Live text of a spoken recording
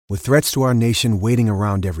With threats to our nation waiting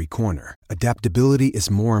around every corner, adaptability is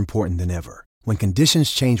more important than ever. When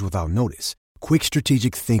conditions change without notice, quick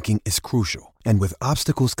strategic thinking is crucial. And with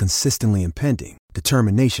obstacles consistently impending,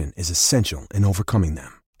 determination is essential in overcoming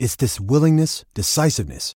them. It's this willingness,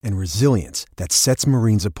 decisiveness, and resilience that sets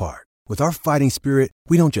Marines apart. With our fighting spirit,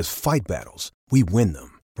 we don't just fight battles, we win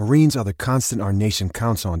them. Marines are the constant our nation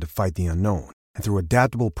counts on to fight the unknown. And through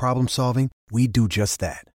adaptable problem solving, we do just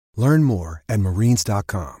that. Learn more at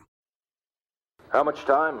marines.com. How much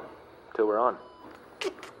time till we're on?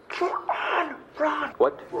 We're on, Ron.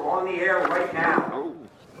 What? We're on the air right now.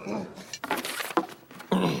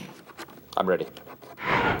 I'm ready.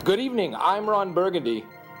 Good evening, I'm Ron Burgundy.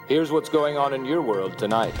 Here's what's going on in your world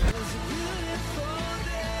tonight.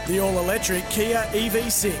 The all-electric Kia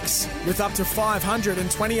EV6 with up to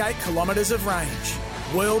 528 kilometres of range.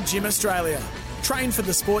 World Gym Australia. Train for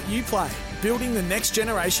the sport you play, building the next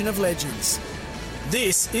generation of legends.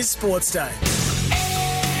 This is Sportsday.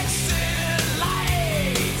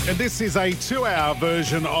 And this is a 2-hour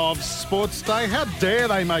version of Sportsday. How dare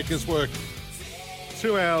they make us work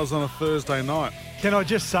 2 hours on a Thursday night? Can I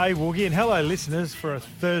just say, Woogie, and hello, listeners, for a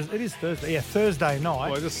Thursday. It is Thursday. Yeah, Thursday night.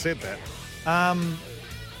 Well, I just said that.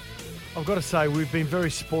 I've got to say, we've been very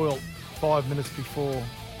spoilt 5 minutes before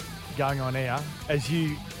going on air as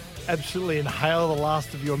you absolutely inhale the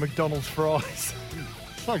last of your McDonald's fries.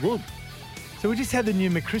 So good. So we just had the new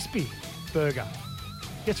McCrispy burger.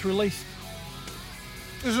 Gets released.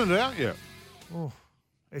 Isn't it out yet? Oh,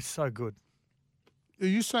 it's so good. Are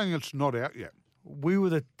you saying it's not out yet? We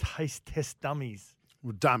were the taste test dummies.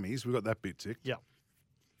 We're dummies. We got that bit ticked. Yeah.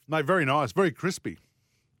 No, very nice. Very crispy.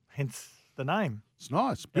 Hence the name. It's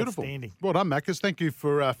nice. Beautiful. Outstanding. Well done, Macca's. Thank you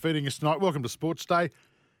for feeding us tonight. Welcome to Sports Day.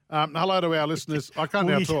 Hello to our listeners. I can't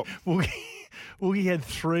now talk. Woogie had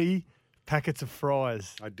 3 packets of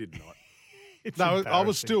fries. I did not. It's No, I was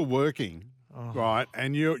embarrassing. still working, right?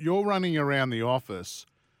 And you're running around the office.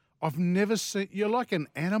 I've never seen, you're like an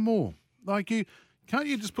animal. Like can't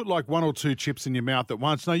you just put like 1 or 2 chips in your mouth at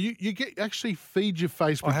once? No, you actually feed your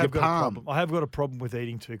face with your palm. I have got a problem with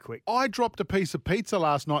eating too quick. I dropped a piece of pizza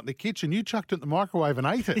last night in the kitchen. You chucked it in the microwave and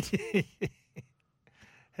ate it.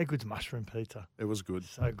 How good's mushroom pizza? It was good.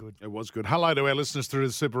 So good. It was good. Hello to our listeners through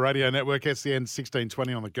the Super Radio Network, SEN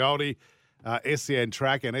 1620 on the Goldie, SEN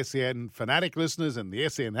Track and SEN Fanatic listeners and the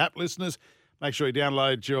SEN app listeners. Make sure you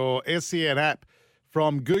download your SEN app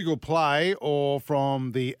from Google Play or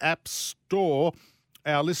from the App Store.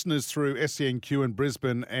 Our listeners through SENQ in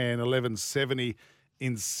Brisbane and 1170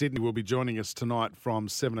 in Sydney will be joining us tonight from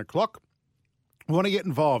 7 o'clock. We want to get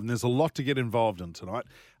involved, and there's a lot to get involved in tonight.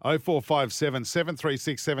 0457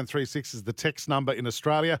 736 736 is the text number in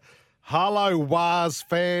Australia. Hello, Waz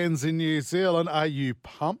fans in New Zealand. Are you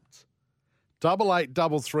pumped?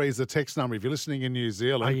 8833 is the text number if you're listening in New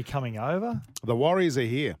Zealand. Are you coming over? The Warriors are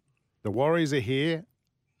here. The Warriors are here.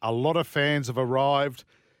 A lot of fans have arrived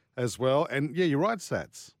as well. And, yeah, you're right,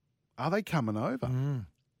 Sats. Are they coming over?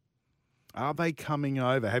 Are they coming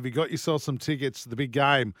over? Have you got yourself some tickets to the big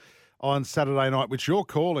game on Saturday night, which you're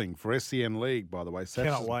calling for SEN League, by the way?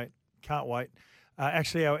 Sats. Can't wait.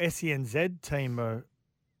 Actually, our SENZ team,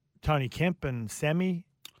 Tony Kemp and Sammy,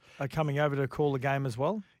 are coming over to call the game as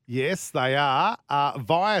well. Yes, they are.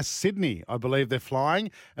 Via Sydney, I believe they're flying.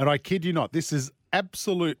 And I kid you not, this is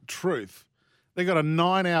absolute truth. They got a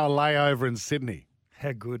 9-hour layover in Sydney.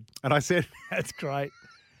 How good. And I said... That's great.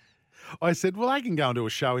 I said, well, they can go and do a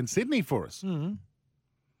show in Sydney for us. Mm-hmm.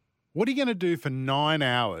 What are you going to do for 9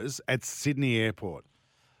 hours at Sydney Airport?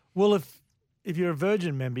 Well, if you're a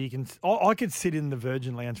Virgin member, you can. I could sit in the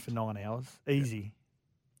Virgin Lounge for 9 hours. Easy.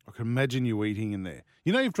 I can imagine you eating in there.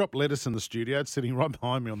 You know you've dropped lettuce in the studio. It's sitting right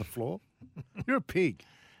behind me on the floor. You're a pig.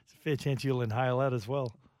 It's a fair chance you'll inhale that as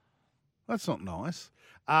well. That's not nice.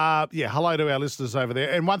 Hello to our listeners over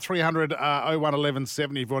there. And 1300 01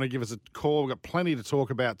 1170 if you want to give us a call. We've got plenty to talk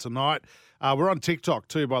about tonight. We're on TikTok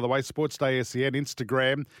too, by the way. Sportsday SEN,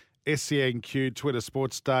 Instagram, SENQ, Twitter,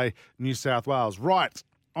 Sportsday, New South Wales. Right,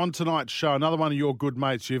 on tonight's show, another one of your good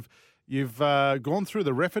mates. You've gone through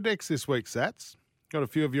the Refidex this week, Sats. Got a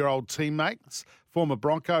few of your old teammates, former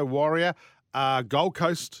Bronco, Warrior, Gold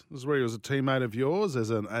Coast. This is where he was a teammate of yours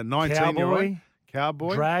as a 19-year-old.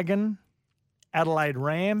 Cowboy. Dragon. Adelaide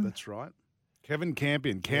Ram. That's right. Kevin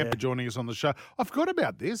Campion joining us on the show. I forgot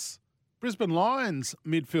about this. Brisbane Lions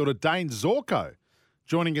midfielder Dane Zorko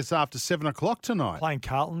joining us after 7 o'clock tonight. Playing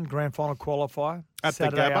Carlton, grand final qualifier. At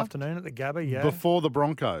Saturday the Gabba? afternoon at the Gabba, yeah. Before the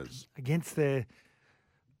Broncos. Against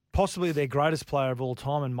possibly their greatest player of all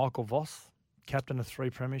time, and Michael Voss, captain of 3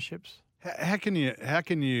 premierships. How can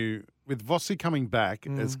you, with Vossi coming back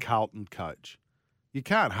as Carlton coach, You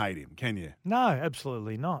can't hate him, can you? No,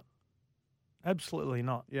 absolutely not. Absolutely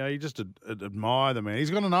not. Yeah, you just admire the man.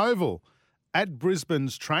 He's got an oval at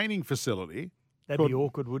Brisbane's training facility. That'd be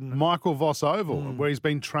awkward, wouldn't it? Michael Voss Oval, where he's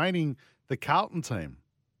been training the Carlton team.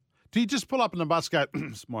 Do you just pull up in the bus and go,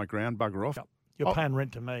 it's my ground, bugger off? Yep. You're paying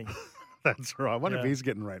rent to me. That's right. I wonder if he's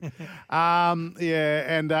getting rent.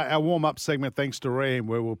 And our warm-up segment, thanks to Raheem,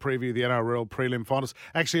 where we'll preview the NRL prelim finals.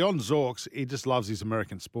 Actually, on Zorks, he just loves his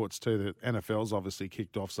American sports too. The NFL's obviously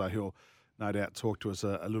kicked off, so he'll no doubt talk to us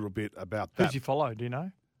a little bit about that. Who's he follow? Do you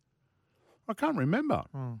know? I can't remember.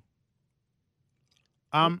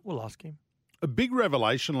 We'll ask him. A big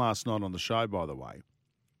revelation last night on the show, by the way,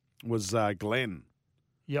 was Glenn.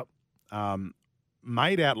 Yep.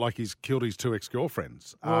 Made out like he's killed his two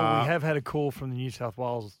ex-girlfriends. Well, we have had a call from the New South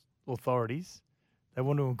Wales authorities. They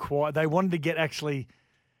want to inquire. They wanted to get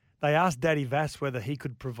They asked Daddy Vass whether he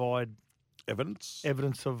could provide evidence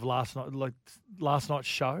of last night's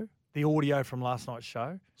show, the audio from last night's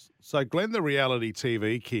show. So Glenn, the reality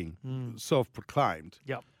TV king, self-proclaimed.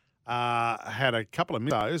 Yep. Had a couple of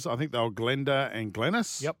missos. I think they were Glenda and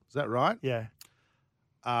Glennis. Yep. Is that right? Yeah.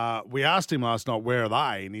 We asked him last night, where are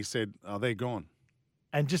they? And he said, oh, they're gone.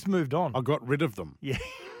 And just moved on. I got rid of them. Yeah.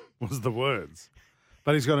 Was the words.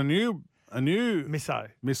 But he's got a new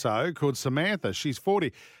misso called Samantha. She's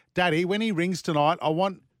 40. Daddy, when he rings tonight,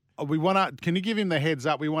 can you give him the heads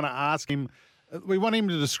up? We want to ask him, we want him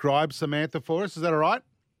to describe Samantha for us. Is that all right?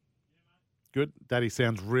 Good. Daddy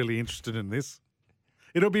sounds really interested in this.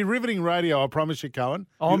 It'll be riveting radio, I promise you, Cohen.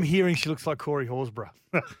 I'm hearing she looks like Corey Horsburgh.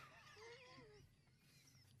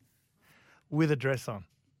 With a dress on.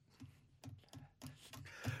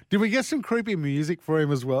 Did we get some creepy music for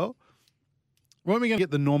him as well? Weren't we going to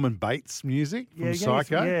get the Norman Bates music from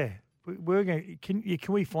Psycho? We're going. Can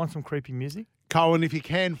we find some creepy music? Cohen, if you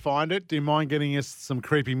can find it, do you mind getting us some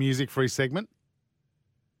creepy music for his segment?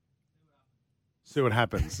 See what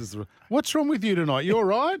happens. What's wrong with you tonight? You all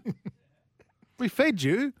right? We fed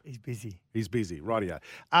you. He's busy. Rightio.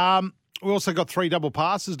 We also got 3 double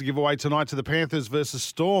passes to give away tonight to the Panthers versus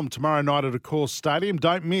Storm tomorrow night at Accor Stadium.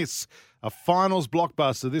 Don't miss a finals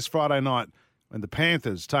blockbuster this Friday night when the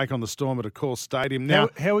Panthers take on the Storm at Accor Stadium. Now,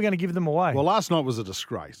 how are we going to give them away? Well, last night was a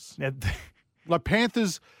disgrace. Now, like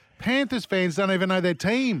Panthers fans don't even know their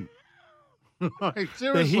team. Like,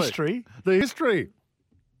 seriously. The history.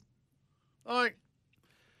 Like,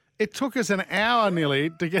 it took us an hour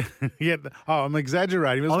nearly to get I'm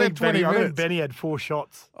exaggerating. It was about 20 minutes. I think Benny had 4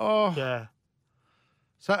 shots. Oh. Yeah.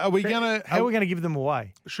 So are we going to... How are we going to give them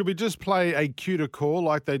away? Should we just play a cuter call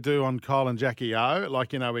like they do on Kyle and Jackie O?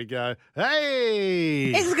 Like, we go,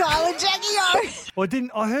 hey! It's Kyle and Jackie O! Well,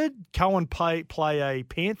 I heard Cohen play a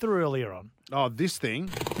panther earlier on. Oh, this thing.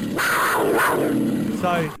 So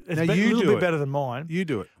it's a little bit better than mine. You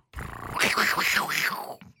do it.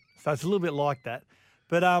 So it's a little bit like that.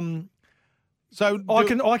 But so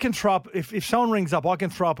I can throw up if someone rings up, I can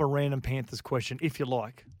throw up a random Panthers question if you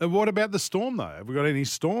like. And what about the Storm though? Have we got any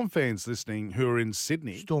Storm fans listening who are in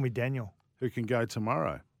Sydney? Stormy Daniel, who can go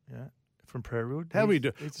tomorrow? Yeah, from Prairie Wood. How do we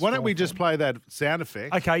do? Why don't we just play that sound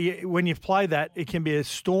effect? Okay, yeah, when you play that, it can be a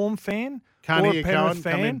Storm fan or a Penrith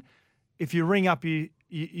fan. If you ring up,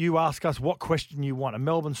 you ask us what question you want: a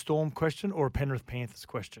Melbourne Storm question or a Penrith Panthers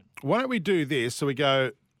question. Why don't we do this? So we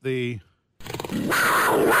go It's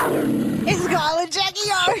Kyle and Jackie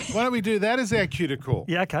O. Why don't we do that as our cue to call?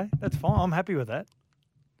 Yeah, okay. That's fine. I'm happy with that.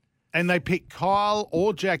 And they pick Kyle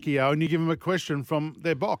or Jackie O and you give them a question from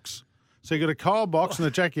their box. So you got a Kyle box and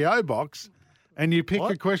a Jackie O box and you pick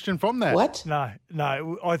a question from that. What? No.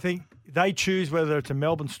 I think they choose whether it's a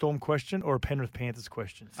Melbourne Storm question or a Penrith Panthers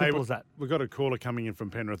question. Simple as that. We've got a caller coming in from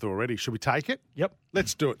Penrith already. Should we take it? Yep.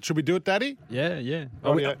 Let's do it. Should we do it, Daddy? Yeah.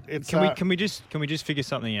 Oh, yeah. Can we just figure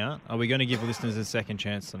something out? Are we going to give listeners a second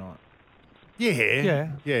chance tonight? Yeah.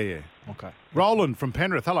 Okay. Roland from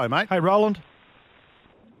Penrith. Hello, mate. Hey, Roland.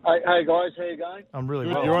 Hey guys, how you going? I'm really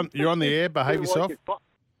good. well. You're on the air. Behave yourself.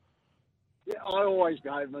 Yeah, I always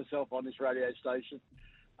behave myself on this radio station.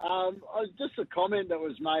 Just a comment that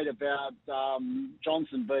was made about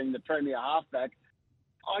Johnson being the premier halfback.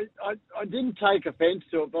 I didn't take offence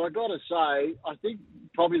to it, but I got to say, I think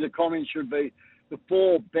probably the comment should be the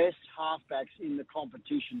 4 best halfbacks in the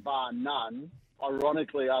competition, bar none,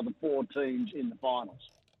 ironically, are the 4 teams in the finals.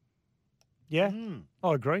 Yeah,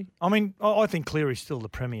 I agree. I mean, I think Cleary's still the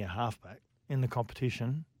premier halfback in the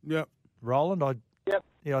competition. Yep. Roland, I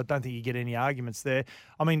don't think you get any arguments there.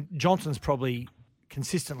 I mean, Johnson's probably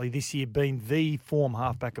consistently this year been the form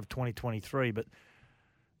halfback of 2023, but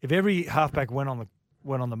if every halfback went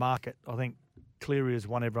on the market, I think Cleary is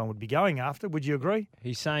one everyone would be going after. Would you agree?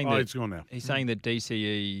 He's saying it's gone now. He's saying that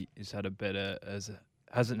DCE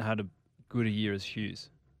hasn't had a good a year as Hughes.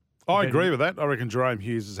 I agree with that. I reckon Jerome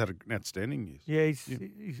Hughes has had an outstanding year. Yeah,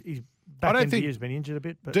 he's back end of the year's been injured a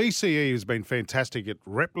bit. But DCE has been fantastic at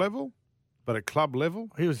rep level, but at club level,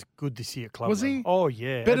 he was good this year at club was level. he? Oh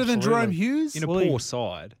yeah, better absolutely. than Jerome Hughes In a poor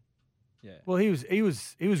side. Yeah. Well, he was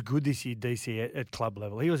good this year, DC at club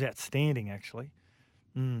level. He was outstanding actually.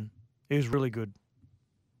 He was really good.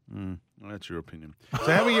 Well, that's your opinion.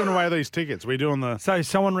 So how are we giving away these tickets? We're doing the. So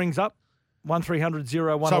someone rings up 1300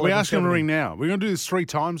 01 So we ask them to ring now. We're going to do this 3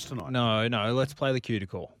 times tonight. No. Let's play the cue to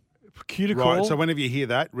call. Cue to call. Right. So whenever you hear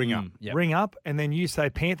that, ring up. Yep. Ring up, and then you say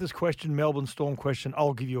Panthers question, Melbourne Storm question.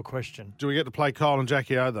 I'll give you a question. Do we get to play Kyle and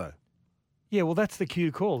Jackie O though? Yeah, well, that's the cue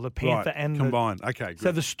to call. The Panther Right, and combined. Okay. Good.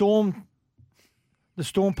 So the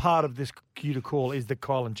Storm part of this cue to call is the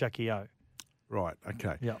Kyle and Jackie O. Right.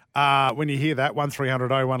 Okay. Yeah. When you hear that, 1300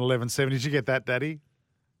 01 1170. Did you get that, Daddy?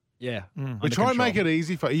 Yeah. We try and make it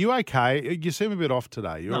easy for you. Okay? You seem a bit off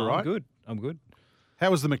today. You all right? I'm good. How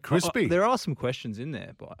was the McCrispy? There are some questions in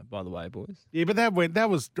there, by the way, boys. Yeah, but that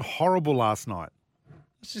was horrible last night.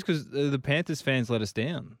 It's just because the Panthers fans let us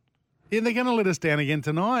down. Yeah, they're going to let us down again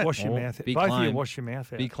tonight. Wash your mouth. big Both of claim. you wash your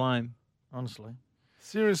mouth out. Big claim. Honestly.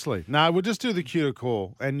 Seriously. No, we'll just do the cue to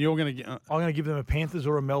call, and you're going to get. I'm going to give them a Panthers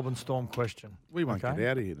or a Melbourne Storm question. We won't Okay? get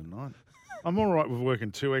out of here tonight. I'm all right with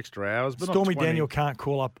working 2 extra hours, but Stormy not 20. Daniel can't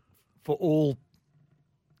call up for all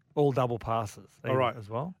double passes. All right. As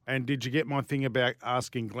well. And did you get my thing about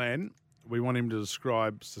asking Glenn? We want him to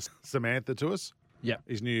describe Samantha to us. Yep.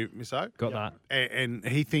 His new misso. Got that. And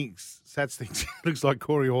he thinks, Sats thinks he looks like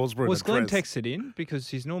Corey Horsburgh. Was Glenn texted in? Because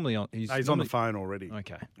he's normally on. He's on the phone already.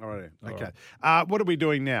 Okay. All right. All Okay. What are we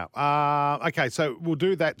doing now? Okay, so we'll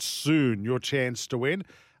do that soon, your chance to win.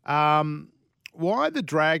 Why the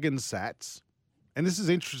Dragon Sats? And this is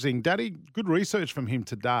interesting. Daddy, good research from him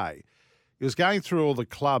today. He was going through all the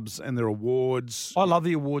clubs and their awards. I love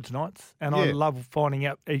the awards nights, and I love finding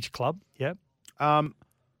out each club. Yep.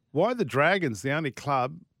 Why the Dragons, the only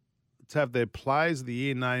club to have their Players of the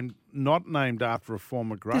Year not named after a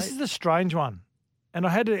former great? This is a strange one. And I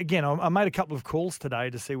had to, again, I made a couple of calls today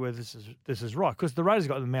to see whether this is right, because the Raiders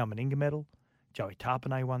got the Mal Meninga medal. Joey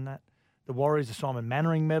Tarpanay won that. The Warriors, the Simon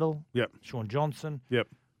Mannering medal. Yep. Sean Johnson. Yep.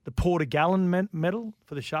 The Porter Gallen medal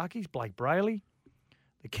for the Sharkies, Blake Brayley.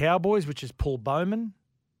 The Cowboys, which is Paul Bowman.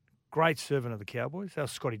 Great servant of the Cowboys. That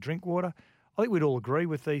was Scotty Drinkwater. I think we'd all agree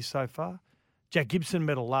with these so far. Jack Gibson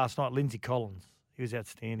medal last night, Lindsay Collins. He was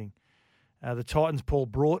outstanding. The Titans, Paul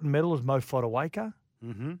Broughton medal was Mo Fodawaker.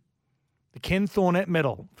 Mm-hmm. The Ken Thornett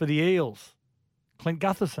medal for the Eels, Clint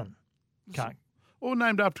Gutherson. All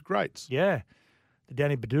named after greats. Yeah. The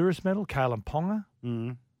Danny Baduris medal, Kalen Ponga.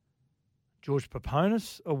 Mm-hmm. George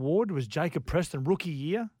Paponis award was Jacob Preston, Rookie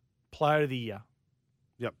Year, Player of the Year.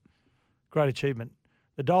 Yep. Great achievement.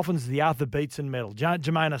 The Dolphins, the Arthur Beetson medal.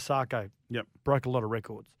 Jermaine Osako. Yep. Broke a lot of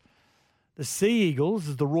records. The Sea Eagles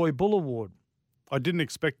is the Roy Bull Award. I didn't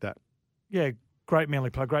expect that. Yeah, great Manly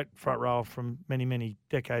player, great front row from many, many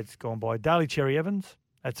decades gone by. Daly Cherry Evans,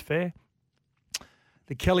 that's fair.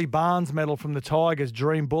 The Kelly Barnes medal from the Tigers,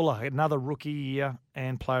 Dream Buller, another Rookie Year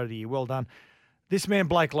and Player of the Year. Well done. This man,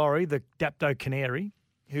 Blake Laurie, the Dapto Canary,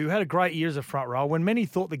 who had a great year as a front row when many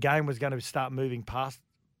thought the game was going to start moving past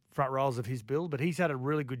front rows of his build, but he's had a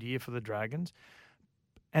really good year for the Dragons.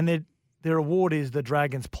 And their award is the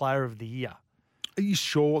Dragons Player of the Year. Are you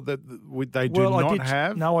sure that they do not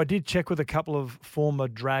have? No, I did check with a couple of former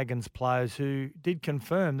Dragons players who did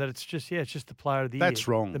confirm that it's just the Player of the Year. That's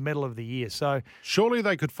wrong. The Medal of the Year. So surely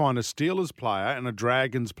they could find a Steelers player and a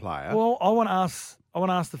Dragons player. Well, I want to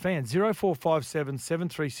ask the fans 0457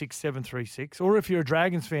 736 736, or if you're a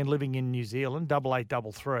Dragons fan living in New Zealand,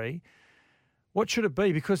 8833. What should it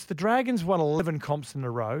be? Because the Dragons won 11 comps in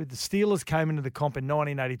a row. The Steelers came into the comp in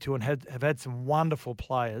 1982 and have had some wonderful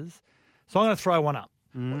players. So I'm going to throw one up.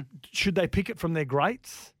 Mm. Should they pick it from their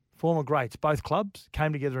greats, former greats? Both clubs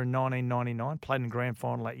came together in 1999, played in the grand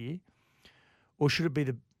final that year. Or should it be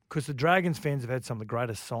because the Dragons fans have had some of the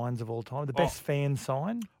greatest signs of all time, the best fan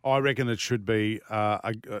sign? I reckon it should be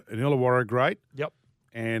an Illawarra great. Yep.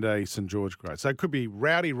 And a St. George great. So it could be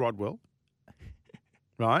Rowdy Rodwell,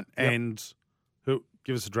 right? Yep. And who?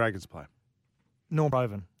 Give us a Dragons player. Norm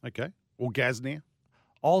Proven. Okay. Or Gaznia.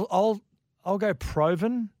 I'll go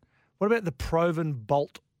Proven. What about the Proven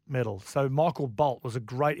Bolt medal? So Michael Bolt was a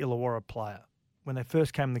great Illawarra player. When they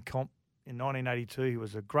first came to the comp in 1982, he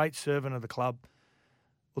was a great servant of the club.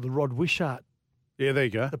 Or the Rod Wishart. Yeah, there you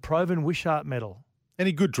go. The Proven Wishart medal.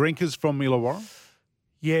 Any good drinkers from Illawarra?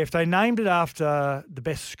 Yeah, if they named it after the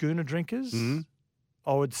best schooner drinkers,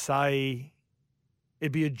 I would say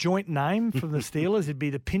It'd be a joint name from the Steelers. It'd be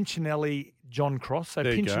the Pinchinelli John Cross. So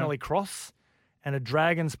There you Pinchinelli Cross and a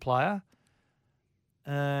Dragons player.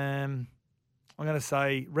 I'm going to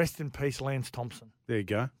say rest in peace, Lance Thompson. There you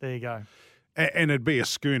go. There you go. And it'd be a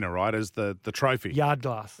schooner, right, as the trophy. Yard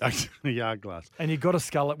glass. Yard glass. And you've got to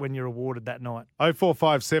scull it when you're awarded that night.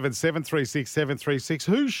 0457 736 736.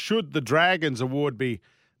 Who should the Dragons Award be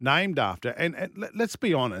named after? And let's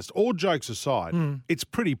be honest, all jokes aside, it's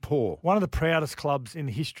pretty poor. One of the proudest clubs in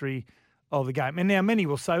the history of the game. And now many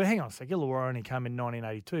will say, well, hang on a second, Illawarra only came in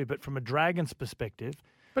 1982. But from a Dragons perspective...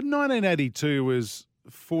 But 1982 was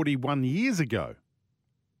 41 years ago.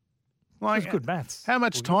 That's good maths. How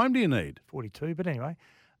much time do you need? 42, but anyway,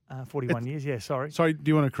 41 years. Yeah, sorry. Sorry, do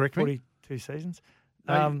you want to correct me? 42 seasons.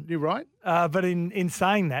 No, you're right. But in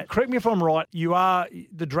saying that, correct me if I'm right,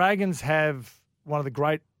 the Dragons have one of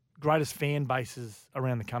the greatest fan bases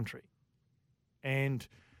around the country. And,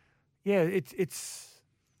 yeah, it's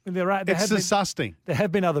disgusting. There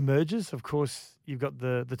have been other mergers. Of course, you've got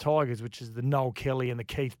the Tigers, which is the Noel Kelly and the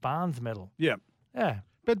Keith Barnes medal. Yeah. Yeah.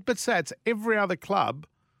 But Sats, every other club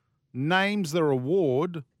names their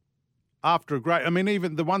award after a great... I mean,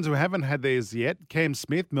 even the ones who haven't had theirs yet, Cam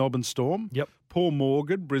Smith, Melbourne Storm. Yep. Paul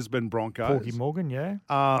Morgan, Brisbane Broncos. Porky Morgan, yeah.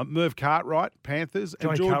 Merv Cartwright, Panthers.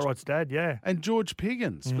 Johnny Cartwright's dad, yeah. And George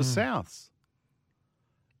Piggins for Souths.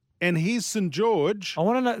 And here's St George, I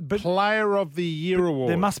want to know, but Player of the Year award.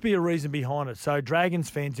 There must be a reason behind it. So Dragons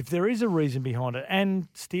fans, if there is a reason behind it, and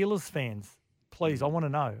Steelers fans, please, I want to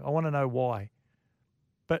know. I want to know why.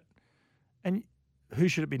 And who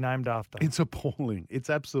should it be named after? It's appalling. It's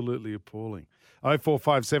absolutely appalling.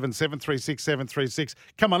 0457 736 736.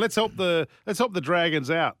 Come on, let's help the Dragons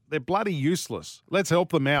out. They're bloody useless. Let's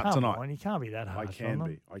help them out tonight. On, you can't be that hard.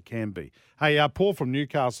 I can be. Hey, Paul from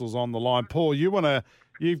Newcastle's on the line. Paul, you've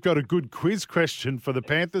got a good quiz question for the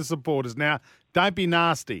Panthers supporters. Now, don't be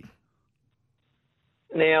nasty.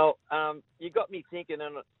 Now, you got me thinking,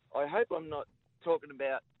 and I hope I'm not talking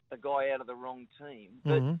about a guy out of the wrong team,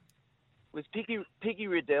 but was Piggy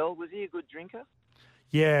Riddell, was he a good drinker?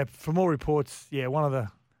 Yeah, from all reports, yeah, one of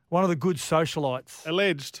the good socialites.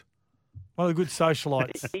 Alleged. One of the good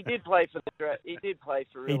socialites. He did play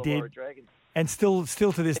for Illawarra Dragons. And still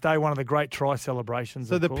to this day, one of the great try celebrations.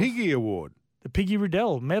 So the Piggy Award. The Piggy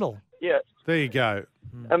Riddell medal. Yeah. There you go.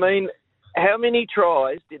 I mean, how many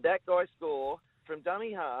tries did that guy score from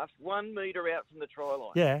dummy half, 1 metre out from the try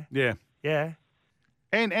line? Yeah. Yeah. Yeah.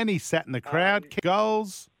 And he sat in the crowd, kicked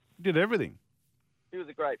goals, did everything. He was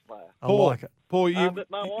a great player. Paul, I like it. Paul,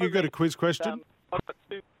 you got a quiz question?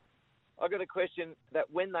 I got a question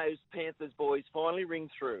that when those Panthers boys finally ring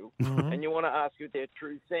through and you want to ask if they're a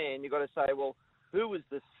true fan, you've got to say, well, who was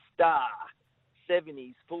the star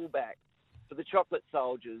 70s fullback for the Chocolate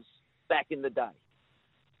Soldiers back in the day?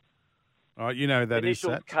 All right, you know that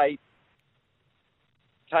initials is that.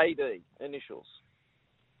 KD, initials.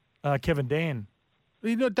 Kevin Dan.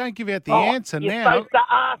 Don't give out the answer you're now. Supposed to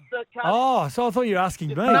ask the Oh, so I thought you were asking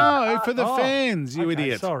me. No, for the fans, you okay,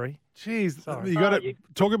 idiot. Sorry. Jeez, Sorry. you got to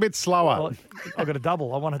talk a bit slower. Well, I've got a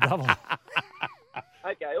double. I want a double.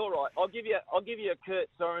 Okay, all right. I'll give you a Kurt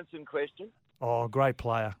Sorensen question. Oh, great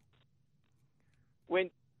player. When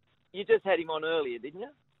you just had him on earlier, didn't you?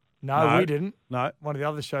 No, we didn't. No. One of the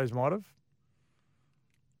other shows might have.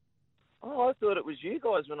 Oh, I thought it was you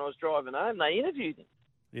guys when I was driving home. They interviewed him.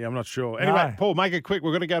 Yeah, I'm not sure. Anyway, Paul, make it quick.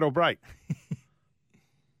 We're going to go to a break.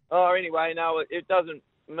 Anyway, no, it doesn't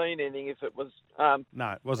mean anything if it was...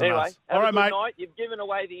 no, it wasn't anyway, us. All right, mate. Night. You've given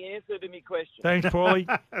away the answer to my question. Thanks, Paulie.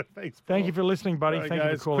 Thanks, Paul. Thank you for listening, buddy. Right, Thank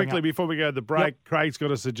you for calling quickly, up. before we go to the break, Craig's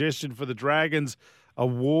got a suggestion for the Dragons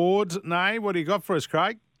Award. Nay, what do you got for us,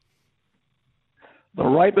 Craig? The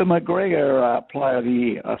Raper McGregor Player of the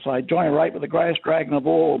Year. I say Johnny Raper, the greatest Dragon of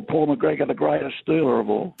all, and Paul McGregor, the greatest Steeler of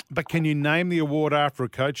all. But can you name the award after a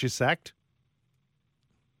coach you sacked?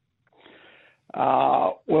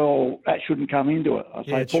 Well, that shouldn't come into it. I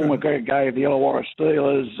say Paul McGregor gave the Illawarra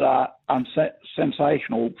Steelers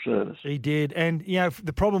sensational service. He did. And,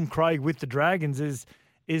 the problem, Craig, with the Dragons is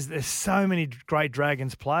there's so many great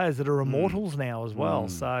Dragons players that are immortals now as well.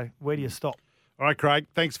 So where do you stop? All right, Craig,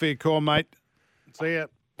 thanks for your call, mate. See ya.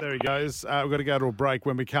 There he goes. We've got to go to a break.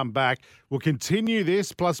 When we come back, we'll continue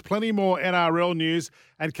this, plus plenty more NRL news.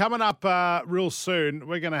 And coming up real soon,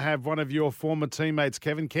 we're going to have one of your former teammates,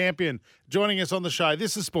 Kevin Campion, joining us on the show.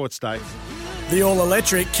 This is Sportsday. The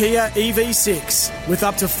all-electric Kia EV6 with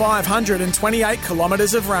up to 528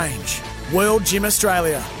 kilometres of range. World Gym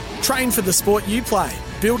Australia. Train for the sport you play,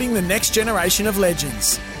 building the next generation of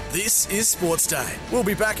legends. This is Sportsday. We'll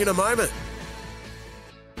be back in a moment.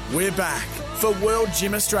 We're back for World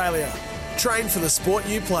Gym Australia. Train for the sport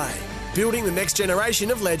you play, building the next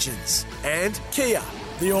generation of legends. And Kia.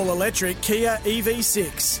 The all-electric Kia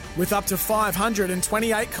EV6 with up to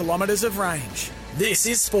 528 kilometres of range. This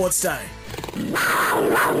is Sportsday.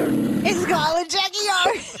 It's Kyle and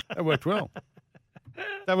Jackie-O. That worked well.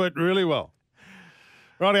 That worked really well.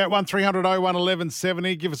 Right out 1300 01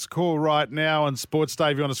 1170. Give us a call right now on Sports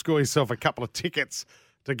Day if you want to score yourself a couple of tickets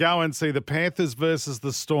to go and see the Panthers versus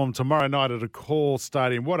the Storm tomorrow night at Accor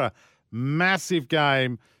Stadium. What a massive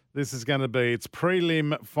game this is going to be. It's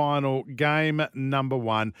prelim final game number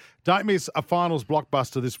 1. Don't miss a finals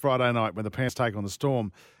blockbuster this Friday night when the Panthers take on the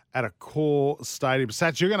Storm at Accor Stadium.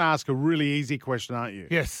 Sats, you're going to ask a really easy question, aren't you?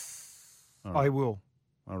 Yes, right. I will.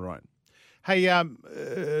 All right. Hey,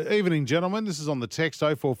 evening, gentlemen. This is on the text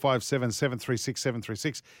 0457 736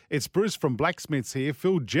 736. It's Bruce from Blacksmiths here.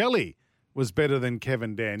 Phil Jelly was better than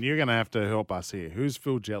Kevin Dan. You're going to have to help us here. Who's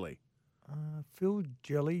Phil Jelly? Phil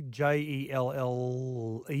Jelly, Jelley,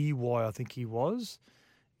 I think he was.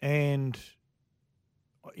 And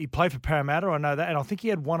he played for Parramatta, I know that. And I think he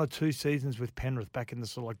had 1 or 2 seasons with Penrith back in the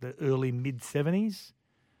sort of like the early mid-70s.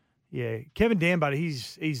 Yeah, Kevin Dan, but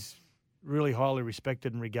he's really highly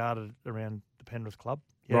respected and regarded around the Penrith club.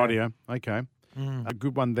 Yeah. Rightio. Okay. A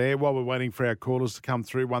good one there. While we're waiting for our callers to come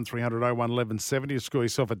through, 1300 01 1170, score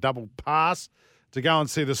yourself a double pass to go and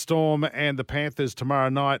see the Storm and the Panthers tomorrow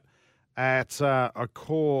night at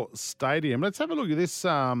Accor Stadium. Let's have a look at this.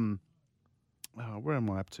 Where am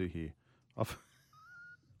I up to here?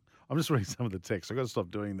 I'm just reading some of the text. I've got to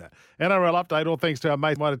stop doing that. NRL update, all thanks to our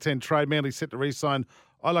mate, might attend trade. Manly set to re-sign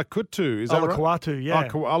Olakutu. Is that right? Olakuatu, yeah.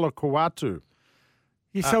 Olakuatu.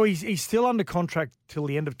 Yeah, so he's still under contract till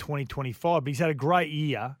the end of 2025, but he's had a great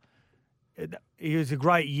year. It was a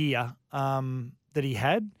great year that he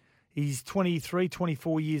had. He's 23,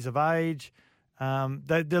 24 years of age. They want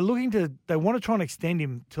to try and extend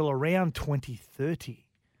him till around 2030.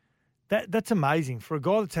 That's amazing for a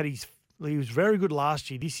guy that's he was very good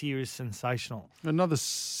last year. This year is sensational. Another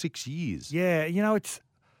 6 years. Yeah,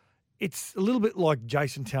 it's a little bit like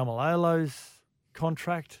Jason Taumalolo's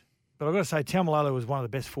contract, but I've got to say Taumalolo was one of the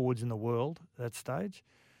best forwards in the world at that stage.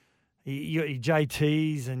 Your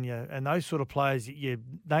JTs and those sort of players,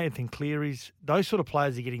 Nathan Cleary's, those sort of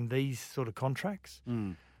players are getting these sort of contracts.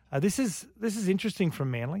 This is interesting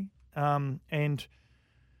from Manly, and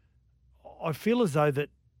I feel as though that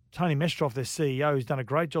Tony Mestroff, their CEO, who's done a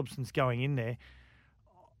great job since going in there.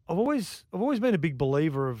 I've always been a big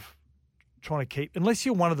believer of trying to keep, unless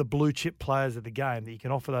you're one of the blue chip players of the game, that you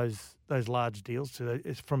can offer those large deals to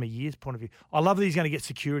from a year's point of view. I love that he's going to get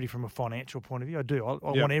security from a financial point of view. I do. I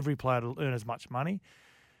want every player to earn as much money,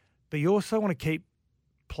 but you also want to keep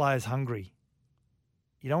players hungry.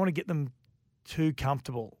 You don't want to get them too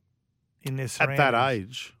comfortable in their surroundings. At that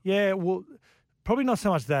age? Yeah, well, probably not so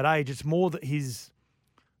much that age. It's more that his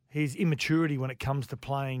immaturity when it comes to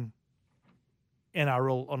playing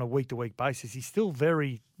NRL on a week-to-week basis. He's still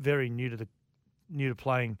very, very new to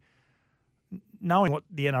playing, knowing what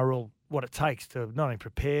the NRL, what it takes to not only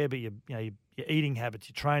prepare, but your eating habits,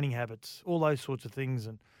 your training habits, all those sorts of things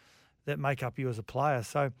and that make up you as a player.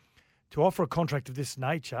 So to offer a contract of this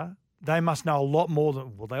nature, they must know a lot more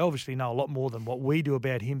than, well, they obviously know a lot more than what we do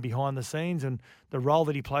about him behind the scenes and the role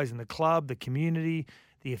that he plays in the club, the community,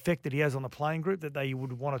 the effect that he has on the playing group, that they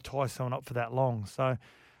would want to tie someone up for that long. So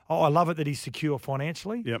I love it that he's secure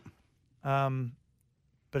financially. Yep.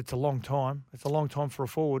 But it's a long time. It's a long time for a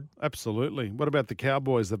forward. Absolutely. What about the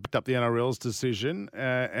Cowboys that picked up the NRL's decision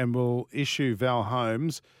and will issue Val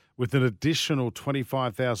Holmes with an additional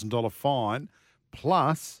 $25,000 fine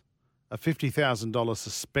plus a $50,000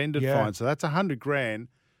 suspended fine? So that's $100,000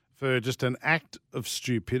 for just an act of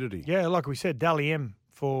stupidity. Yeah, like we said, Dally M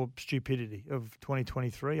for stupidity of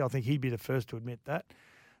 2023. I think he'd be the first to admit that.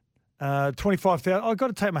 25,000. I've got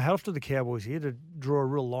to take my hat off to the Cowboys here to draw a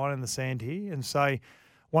real line in the sand here and say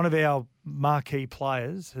one of our marquee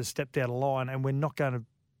players has stepped out of line, and we're not going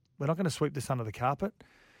to sweep this under the carpet.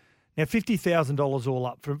 Now, $50,000 all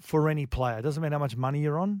up for any player, doesn't matter how much money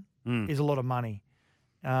you're on, is a lot of money.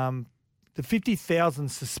 The 50,000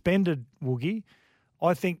 suspended, Woogie,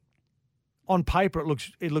 I think on paper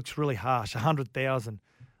it looks really harsh. 100,000.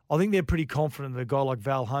 I think they're pretty confident that a guy like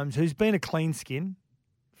Val Holmes, who's been a clean skin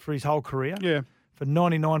for his whole career, for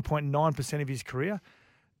 99.9% of his career,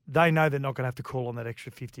 they know they're not going to have to call on that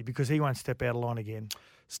extra 50 because he won't step out of line again.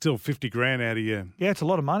 Still $50,000 out of you. Yeah, it's a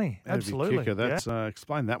lot of money. Absolutely. Kicker. That's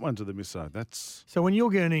explain that one to the misso. That's so when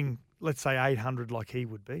you're earning, let's say 800 like he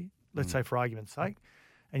would be, let's say for argument's sake,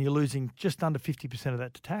 and you're losing just under 50% of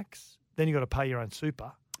that to tax, then you've got to pay your own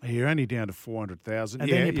super. You're only down to 400,000. And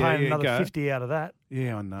then you're paying another 50 out of that.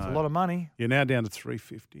 Yeah, I know. It's a lot of money. You're now down to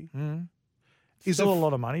 350. Still a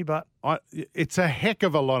lot of money, but... It's a heck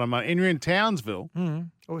of a lot of money. And you're in Townsville.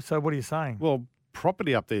 So what are you saying? Well,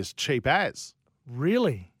 property up there is cheap as.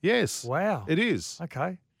 Really? Yes. Wow. It is.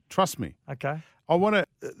 Okay. Trust me. Okay. The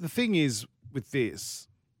thing is with this,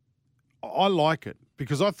 I like it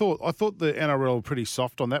because I thought the NRL were pretty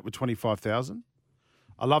soft on that with 25,000.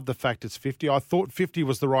 I love the fact it's 50. I thought 50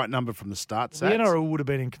 was the right number from the start. The NRL would have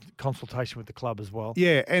been in consultation with the club as well.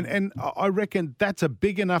 Yeah, and I reckon that's a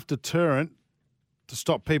big enough deterrent to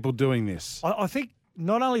stop people doing this. I think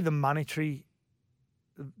not only the monetary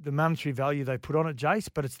value they put on it, Jace,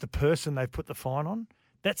 but it's the person they've put the fine on.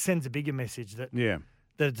 That sends a bigger message that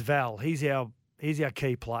it's Val. He's our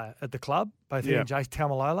key player at the club, both he and Jace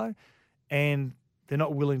Taumalolo, and they're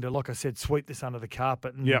not willing to, like I said, sweep this under the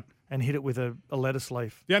carpet and hit it with a lettuce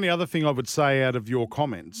leaf. The only other thing I would say out of your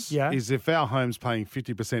comments is if Val Holmes paying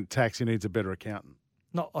 50% tax, he needs a better accountant.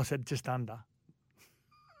 No, I said just under.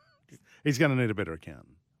 He's going to need a better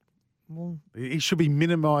accountant. Well, he should be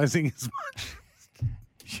minimising as much.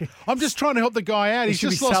 I'm just trying to help the guy out. He's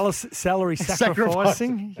just lost salary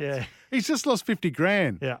sacrificing. Yeah. He's just lost 50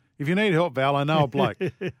 grand. Yeah. If you need help, Val, I know a bloke.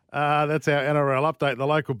 That's our NRL update, the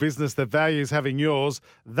local business that values having yours.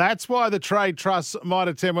 That's why the Trade Trust might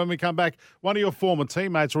attend when we come back. One of your former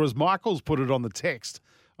teammates, or as Michael's put it on the text,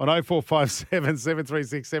 on 0457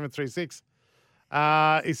 736 736.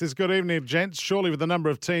 He says, good evening, gents. Surely with the number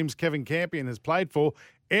of teams Kevin Campion has played for,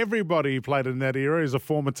 everybody who played in that era is a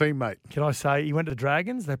former teammate. Can I say he went to the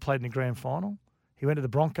Dragons, they played in the grand final. He went to the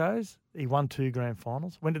Broncos, he won 2 grand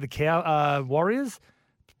finals. Went to the Warriors,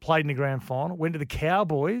 played in the grand final. Went to the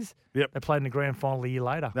Cowboys, they played in the grand final a year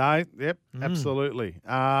later. Absolutely.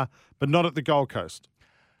 But not at the Gold Coast.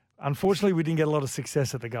 Unfortunately, we didn't get a lot of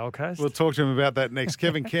success at the Gold Coast. We'll talk to him about that next.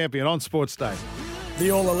 Kevin Campion on Sportsday.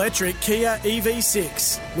 The all-electric Kia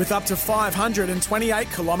EV6 with up to 528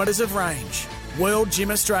 kilometres of range. World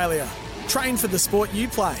Gym Australia. Train for the sport you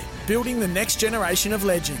play, building the next generation of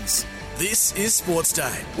legends. This is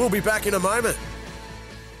Sportsday. We'll be back in a moment.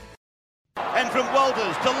 And from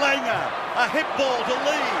Walters to Langer, a hip ball to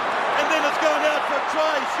Lee, and then it's gone out for a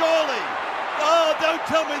try, surely. Oh, don't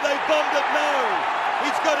tell me they bombed it, no.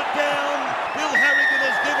 He's got it down. Bill Harrigan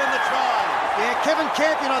has given the try. Yeah, Kevin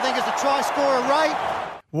Campion, I think, is the try scorer rate.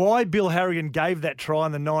 Why Bill Harrigan gave that try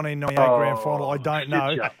in the 1998 grand final, I don't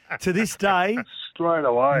know. To this day, straight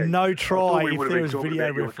away, no try if there was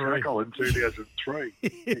video referee. In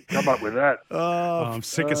 2003, come up with that. I'm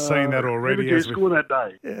sick of seeing that already. How many did you score that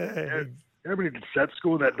day? Yeah. How many did Sats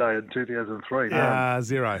score that day in 2003?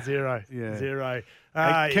 Zero. Yeah. Zero.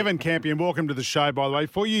 Hey, Kevin Campion, welcome to the show, by the way.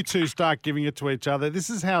 Before you two start giving it to each other, this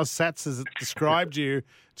is how Sats has described you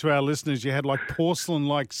to our listeners. You had like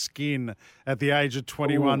porcelain-like skin at the age of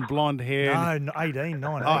 21, blonde hair. No, 18,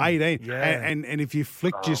 19. Oh, 18. Yeah. And if you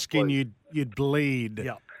flicked your skin, you'd bleed.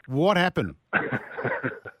 Yeah. What happened?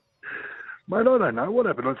 Mate, I don't know what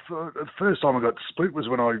happened. The first time I got spooked was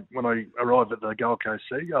when I arrived at the Gold Coast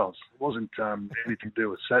Seagulls. It wasn't anything to do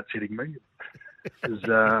with Sats hitting me. It was,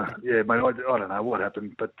 mate, I don't know what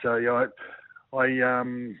happened, but I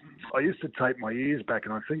used to tape my ears back,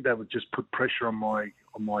 and I think that would just put pressure on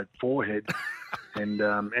my forehead, and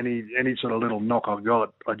any sort of little knock I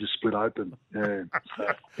got, I just split open. Yeah.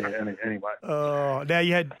 So, anyway. Oh, now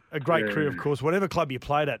you had a great career, of course. Whatever club you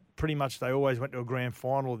played at, pretty much they always went to a grand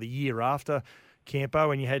final the year after Campo,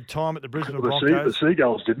 and you had time at the Brisbane Broncos. The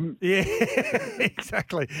Seagulls didn't. Yeah,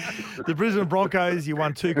 exactly. The Brisbane Broncos, you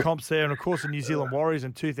won 2 comps there, and of course the New Zealand Warriors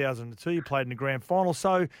in 2002, you played in the grand final.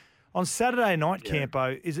 So on Saturday night,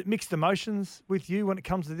 Campo, is it mixed emotions with you when it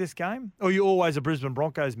comes to this game? Or are you always a Brisbane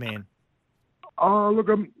Broncos man? Oh, look,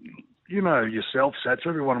 you know yourself, Sats.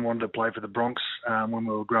 Everyone wanted to play for the Bronx when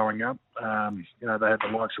we were growing up. They had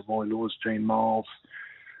the likes of Wally Lewis, Gene Miles,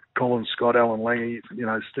 Colin Scott, Alan Lange,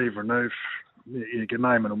 Steve Renouf. You can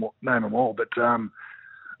name them all. But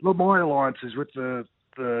look, my alliance is with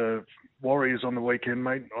the Warriors on the weekend,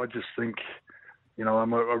 mate. I just think,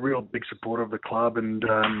 I'm a real big supporter of the club, and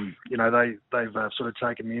they've sort of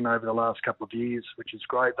taken me in over the last couple of years, which is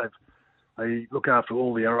great. They look after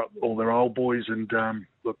all their old boys, and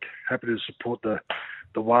look, happy to support the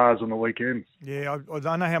Wars on the weekend. Yeah,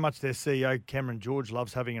 I know how much their CEO Cameron George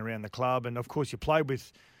loves having around the club, and of course you play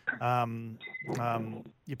with a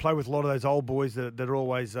lot of those old boys that are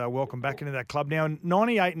always welcome back into that club. Now,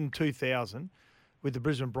 98 and 2000 with the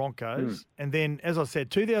Brisbane Broncos, and then, as I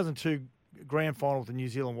said, 2002 grand final with the New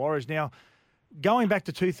Zealand Warriors. Now, going back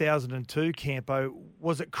to 2002, Campo,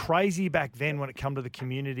 was it crazy back then when it come to the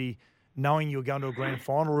community knowing you were going to a grand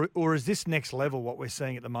final, or is this next level what we're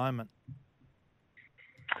seeing at the moment?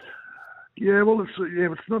 Yeah, well,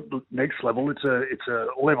 it's not the next level. It's a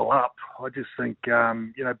level up. I just think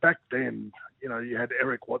back then, you had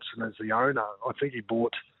Eric Watson as the owner. I think he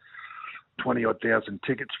bought 20,000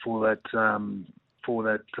 tickets for that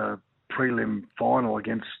prelim final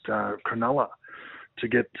against Cronulla to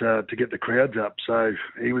get the crowds up. So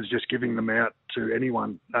he was just giving them out to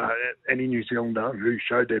anyone, any New Zealander who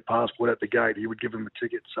showed their passport at the gate. He would give them a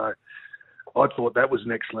ticket. So I thought that was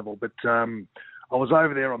next level. But I was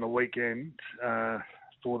over there on the weekend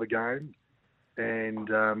for the game, and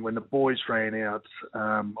when the boys ran out,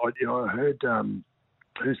 I heard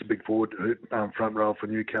who's the big forward front row for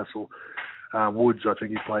Newcastle, Woods. I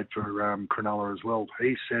think he played for Cronulla as well.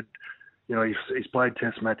 He said, he's played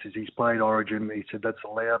Test matches, he's played Origin. He said that's the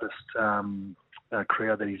loudest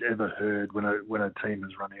crowd that he's ever heard when a team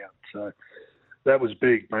has run out. So that was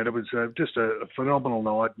big, mate. It was just a phenomenal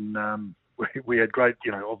night, and we had great.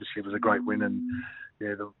 Obviously it was a great win, and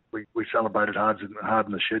we celebrated hard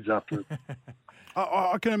in the sheds after.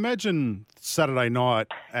 I can imagine Saturday night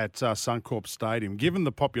at Suncorp Stadium, given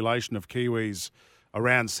the population of Kiwis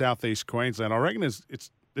around southeast Queensland. I reckon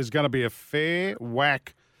there's going to be a fair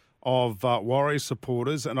whack of Warriors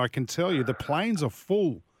supporters, and I can tell you the planes are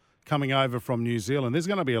full coming over from New Zealand. There's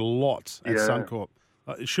going to be a lot at Suncorp.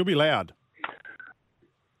 It should be loud.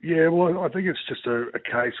 Yeah, well, I think it's just a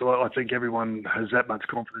case. I think everyone has that much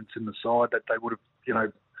confidence in the side that they would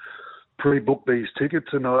have, pre-booked these tickets.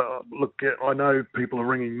 And I know people are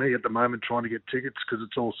ringing me at the moment trying to get tickets because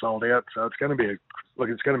it's all sold out. So it's going to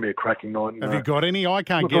be a cracking night. And, have you got any? I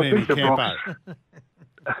can't get any, Campo.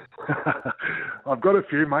 I've got a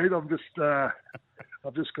few, mate. I've just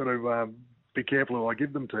got to be careful who I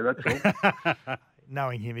give them to. That's all.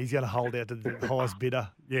 Knowing him, he's going to hold out to the highest bidder.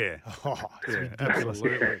 Yeah. Yeah,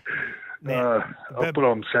 absolutely. Now, I'll put it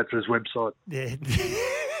on Satra's website. Yeah.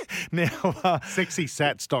 Now,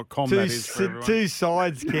 sexysats.com, that is for everyone. Two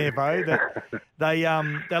sides, Campo, that they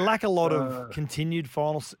lack a lot of continued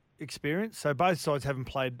finals experience. So both sides haven't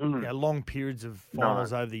played long periods of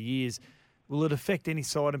finals over the years. Will it affect any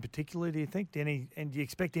side in particular, do you think? And do you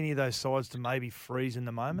expect any of those sides to maybe freeze in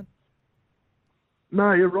the moment?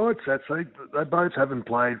 No, you're right, Sats. They both haven't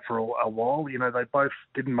played for a while. They both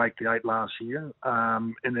didn't make the 8 last year,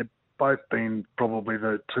 and they've both been probably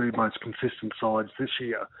the two most consistent sides this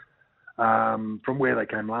year, from where they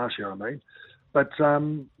came last year, I mean. But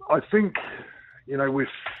I think, with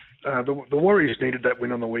the Warriors needed that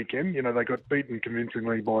win on the weekend. They got beaten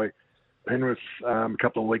convincingly by Penrith a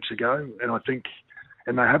couple of weeks ago,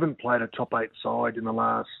 and they haven't played a top 8 side in the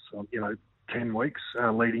last, 10 weeks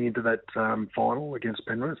leading into that final against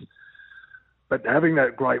Penrith. But having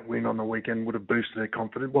that great win on the weekend would have boosted their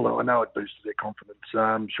confidence. Well, I know it boosted their confidence.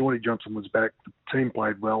 Shawnee Johnson was back. The team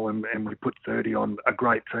played well, and we put 30 on a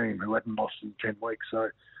great team who hadn't lost in 10 weeks. So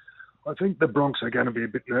I think the Bronx are going to be a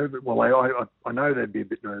bit nervous. Well, I know they'd be a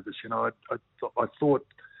bit nervous. I thought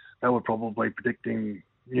they were probably predicting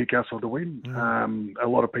Newcastle to win. A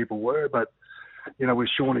lot of people were, but with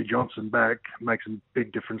Shawnee Johnson back, makes a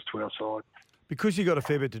big difference to our side. Because you've got a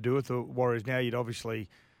fair bit to do with the Warriors now, you'd obviously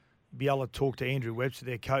be able to talk to Andrew Webster,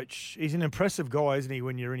 their coach. He's an impressive guy, isn't he,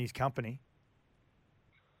 when you're in his company?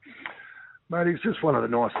 Mate, he's just one of the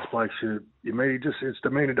nicest blokes you meet. His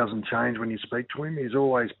demeanour doesn't change when you speak to him. He's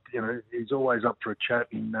always, he's always up for a chat,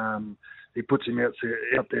 and he puts him out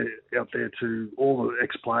there to all the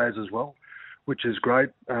ex-players as well, which is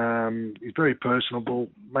great. He's very personable,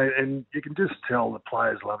 mate, and you can just tell the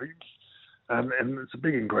players love him. And it's a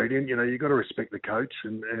big ingredient. You've got to respect the coach,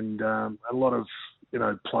 and a lot of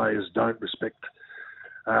players don't respect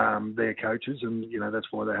their coaches, and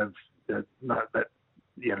that's why they have not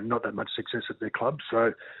that much success at their clubs.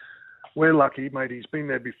 So we're lucky, mate. He's been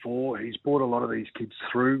there before. He's brought a lot of these kids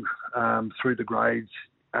through the grades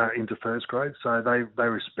into first grade, so they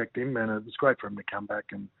respect him, and it was great for him to come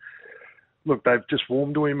back. And look, they've just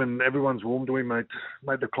warmed to him, and everyone's warmed to him, mate.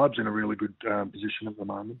 The club's in a really good position at the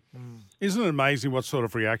moment. Isn't it amazing what sort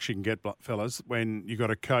of reaction you can get, fellas, when you've got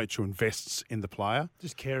a coach who invests in the player?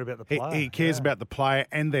 Just care about the player. He cares about the player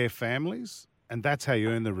and their families, and that's how you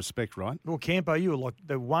earn the respect, right? Well, Campo, you were like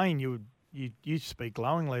the Wayne. You speak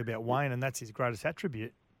glowingly about Wayne, and that's his greatest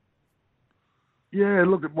attribute. Yeah,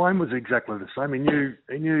 look, Wayne was exactly the same. He knew,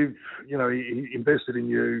 he invested in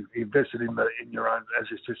you. He invested in your own,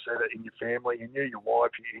 as you just said, in your family. He knew your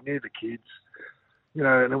wife. He knew the kids.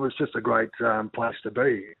 And it was just a great place to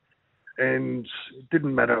be. And it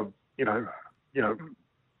didn't matter, it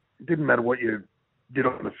didn't matter what you did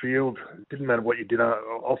on the field. It didn't matter what you did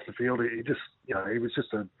off the field. He just, he was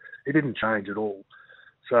just he didn't change at all.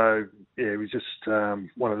 So yeah, he was just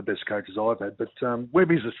one of the best coaches I've had. But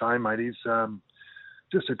Webby's the same, mate.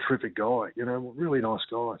 just a terrific guy. Really nice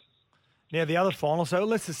guy. Now the other final. So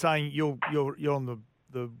let's just say you're on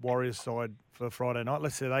the Warriors side for Friday night.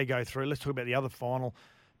 Let's say they go through. Let's talk about the other final.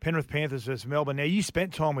 Penrith Panthers versus Melbourne. Now, you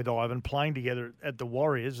spent time with Ivan playing together at the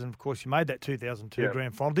Warriors, and, of course, you made that 2002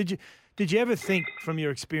 grand final. Did you ever think, from your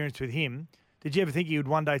experience with him, did you ever think he would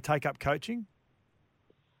one day take up coaching?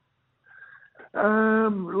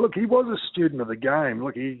 Look, he was a student of the game.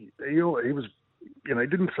 Look, he was, he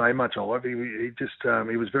didn't say much of it. He just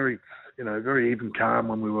he was very, very even calm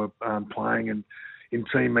when we were playing, and in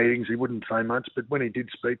team meetings he wouldn't say much. But when he did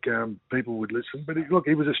speak, people would listen. But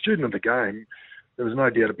he was a student of the game. There was no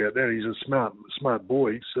doubt about that. He's a smart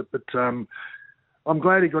boy. So, but I'm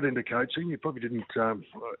glad he got into coaching. He probably didn't.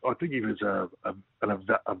 I think he was a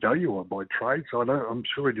valuer by trade. So I'm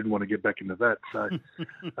sure he didn't want to get back into that. So,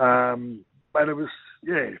 but it was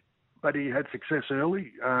But he had success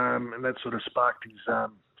early, and that sort of sparked his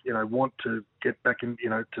want to get back in.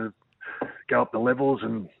 To go up the levels,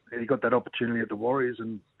 and he got that opportunity at the Warriors,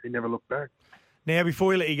 and he never looked back. Now, before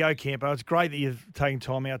we let you go, Campo, it's great that you've taken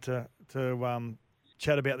time out to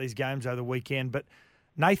chat about these games over the weekend. But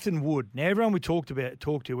Nathan Wood, now everyone we talk to,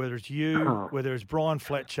 whether it's you, whether it's Brian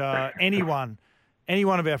Fletcher, any one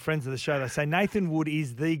of our friends of the show, they say Nathan Wood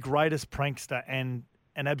is the greatest prankster and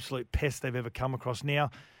an absolute pest they've ever come across. Now,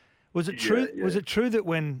 was it true? Yeah. Was it true that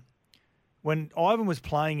when Ivan was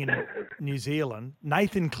playing in New Zealand,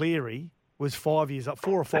 Nathan Cleary was 4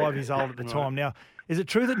 or 5 years old at the time? Now, is it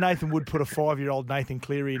true that Nathan Wood put a 5-year-old Nathan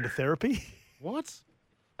Cleary into therapy? What?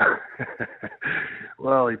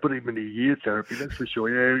 Well, he put him into year therapy, that's for sure.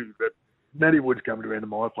 Yeah, but Natty Wood's coming around to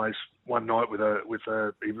my place one night with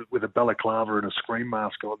a balaclava and a scream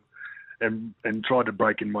mask on, and tried to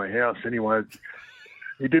break in my house. Anyway,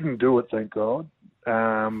 he didn't do it, thank God.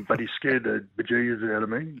 But he scared the bejesus out of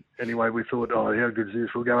me. Anyway, we thought, how good is this?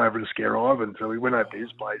 We'll go over and scare Ivan. So we went over to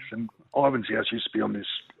his place, and Ivan's house used to be on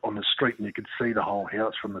the street, and you could see the whole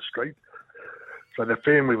house from the street. So the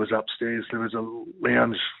family was upstairs. There was a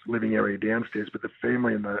lounge living area downstairs, but the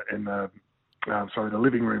family in the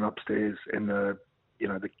living room upstairs, and the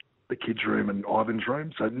kids' room and Ivan's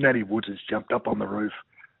room. So Natty Woods has jumped up on the roof,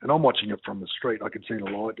 and I'm watching it from the street. I can see the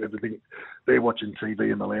light, everything. They're watching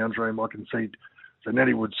TV in the lounge room. I can see. So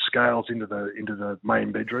Natty Woods scales into the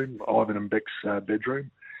main bedroom, Ivan and Beck's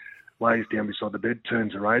bedroom, lays down beside the bed,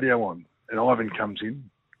 turns the radio on, and Ivan comes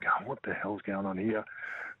in, going, "What the hell's going on here?"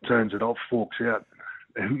 Turns it off, forks out,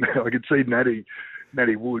 and I could see Natty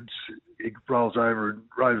Woods. He rolls over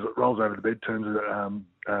the bed, turns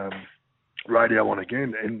the radio on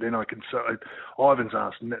again, and then I can see Ivan's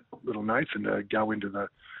asked little Nathan to go into the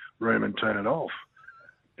room and turn it off.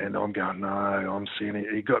 And I'm going, no, I'm seeing it.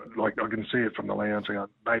 He got, I can see it from the lounge. I go,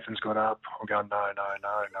 Nathan's got up. I'm going,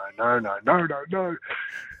 no.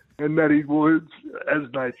 And Natty Woods, as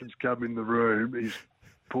Nathan's come in the room, he's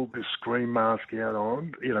pulled this scream mask out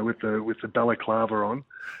on, with the balaclava on,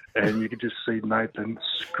 and you could just see Nathan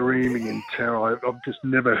screaming in terror. I've just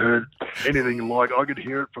never heard anything like. I could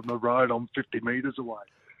hear it from the road. I'm 50 metres away.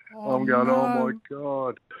 I'm going, no. Oh my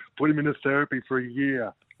God! Put him into therapy for a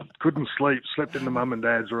year. Couldn't sleep. Slept in the mum and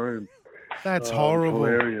dad's room. That's horrible,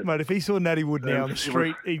 mate. If he saw Natty Wood now on the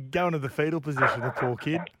street, he'd go into the fetal position. The poor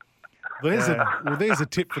kid. There's a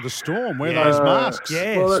tip for the Storm. Wear those masks.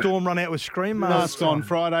 Yeah, Storm run out with scream masks on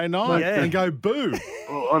Friday night and go boo.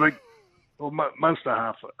 Well, I think Munster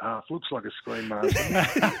half looks like a scream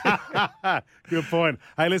mask. Good point.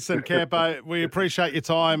 Hey, listen, Campo, we appreciate your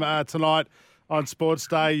time tonight on Sports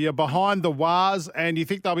Day. You're behind the Wars, and you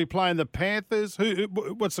think they'll be playing the Panthers.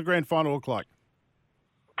 What's the grand final look like?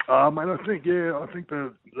 I think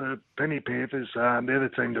the Penny Panthers, they're the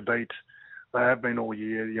team to beat. They have been all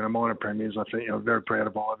year, minor premiers. I think, very proud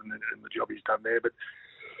of Ivan and the job he's done there. But,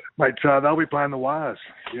 mate, they'll be playing the Wars.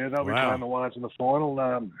 Yeah, they'll be playing the Wars in the final.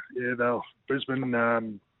 They'll Brisbane. I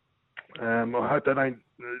hope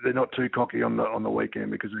they're not too cocky on the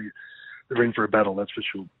weekend, because they're in for a battle, that's for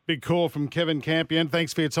sure. Big call from Kevin Campion.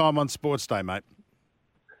 Thanks for your time on Sports Day, mate.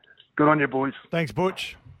 Good on you, boys. Thanks,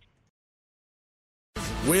 Butch.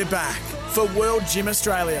 We're back for World Gym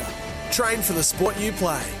Australia. Train for the sport you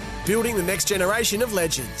play. Building the next generation of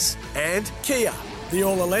legends. And Kia, the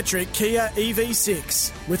all-electric Kia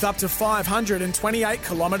EV6 with up to 528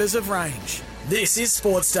 kilometres of range. This is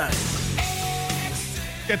Sports Day.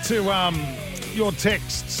 Get to your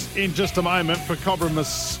texts in just a moment for Cobram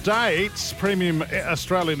Estates Premium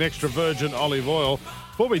Australian Extra Virgin Olive Oil.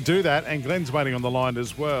 Before we do that, and Glenn's waiting on the line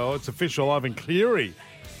as well, it's official, Ivan Cleary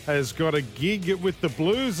has got a gig with the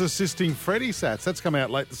Blues assisting Freddie Sats. That's come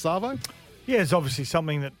out late this Savo. Yeah, it's obviously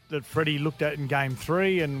something that Freddie looked at in Game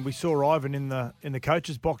 3, and we saw Ivan in the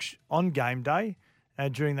coach's box on game day.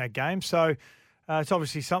 during that game. So it's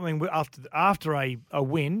obviously something after a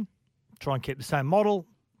win, try and keep the same model,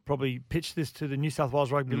 probably pitch this to the New South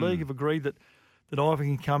Wales Rugby League, have agreed that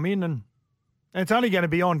Ivan can come in, and it's only going to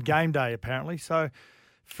be on game day apparently. So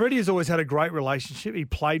Freddie has always had a great relationship. He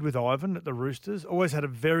played with Ivan at the Roosters, always had a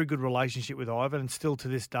very good relationship with Ivan, and still to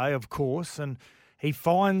this day, of course. And he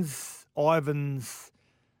finds Ivan's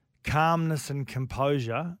calmness and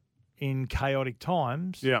composure in chaotic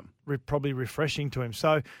times probably refreshing to him.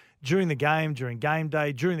 So during the game, during game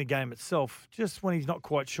day, during the game itself, just when he's not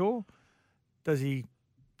quite sure, does he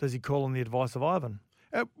call on the advice of Ivan?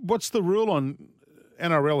 What's the rule on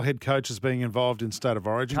NRL head coaches being involved in State of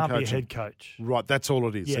Origin coaching? Can't be a head coach. Right, that's all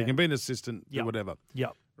it is. Yeah. So you can be an assistant or whatever.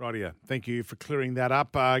 Yep. Rightio. Thank you for clearing that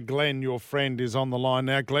up. Glenn, your friend, is on the line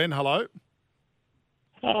now. Glenn, hello.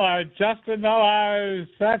 Hello, Justin. Hello,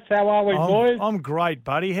 Sats. How are we, boys? I'm great,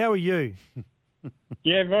 buddy. How are you?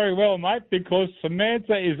 Yeah, very well, mate, because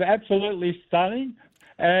Samantha is absolutely stunning.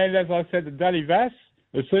 And as I said to Daddy Vass,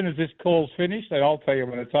 as soon as this call's finished, and I'll tell you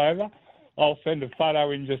when it's over, I'll send a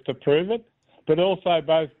photo in just to prove it. But also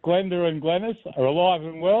both Glenda and Glennis are alive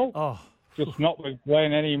and well. Oh. Just not with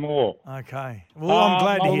Glenn anymore. Okay. Well, I'm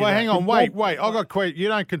glad to hear that. Hang on. Wait. I got quite. You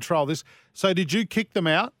don't control this. So did you kick them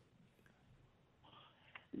out?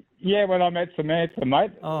 Yeah, when I met Samantha,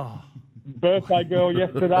 mate. Oh. Birthday girl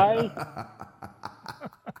yesterday.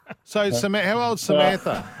 So, how old's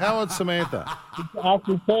Samantha? How old's Samantha? She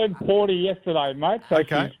turned 40 yesterday, mate. So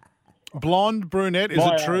okay. Blonde, brunette. Is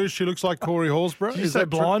it true she looks like Corey Horsburgh? Did you say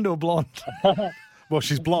blonde or blonde? Well,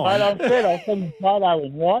 she's blonde. Mate, I'll send a photo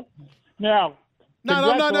in, right? Now,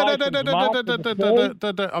 no.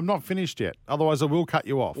 I'm not finished yet. Otherwise, I will cut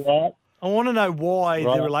you off. Right. I want to know why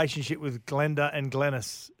the relationship with Glenda and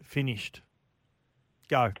Glennis finished.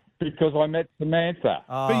 Go. Because I met Samantha.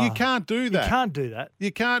 But you can't do that. You can't do that.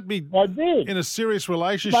 You can't be I did. in a serious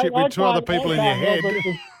relationship Mate, with two other people in your head.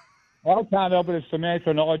 I can't help it if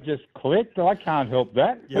Samantha and I just clicked. I can't help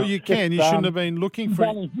that. Well, you can. You shouldn't have been looking for...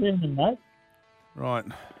 Human, mate. Right.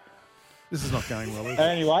 This is not going well, is it?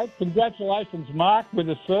 Anyway, congratulations, Mark, with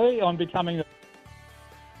a C, on becoming the...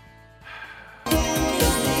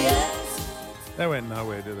 That went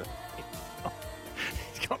nowhere, did it?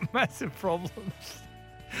 He's got massive problems.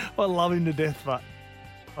 I love him to death, but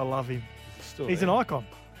I love him. He's an icon.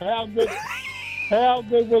 How good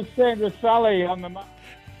was Sandra Sully on the...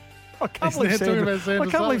 I can't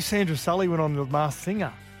believe Sandra Sully went on The Masked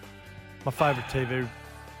Singer. My favourite TV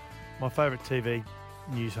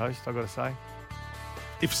news host, I've got to say.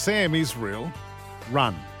 If Sam is real,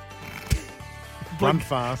 run. Run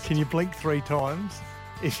fast. Can you blink 3 times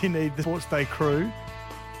if you need the Sportsday crew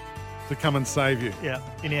to come and save you? Yeah,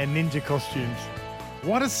 in our ninja costumes.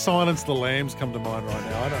 Why does Silence the Lambs come to mind right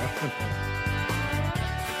now? I don't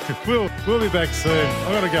know. We'll be back soon.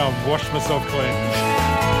 I've got to go and wash myself clean.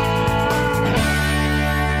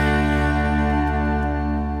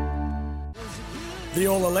 The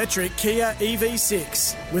all-electric Kia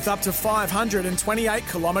EV6 with up to 528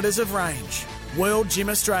 kilometres of range. World Gym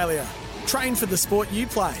Australia. Train for the sport you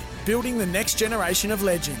play, building the next generation of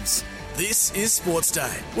legends. This is Sports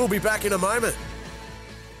Day. We'll be back in a moment.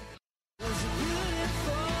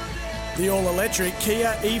 The all-electric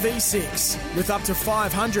Kia EV6 with up to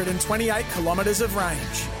 528 kilometres of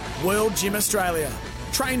range. World Gym Australia.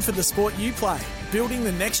 Train for the sport you play, building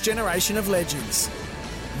the next generation of legends.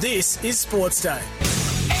 This is Sports Day.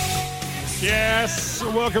 Yes,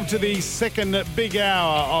 welcome to the second big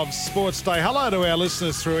hour of Sports Day. Hello to our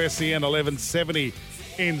listeners through SEN 1170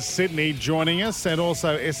 in Sydney joining us, and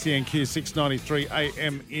also SENQ 693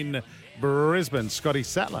 AM in Brisbane. Scotty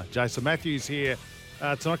Sattler, Jason Matthews here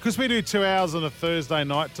tonight, because we do 2 hours on a Thursday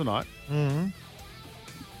night tonight. Mm-hmm.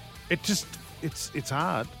 It's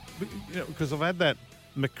hard, because I've had that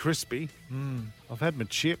McCrispy, I've had my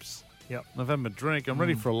chips. Yep. I've had my drink. I'm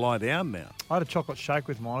ready for a lie down now. I had a chocolate shake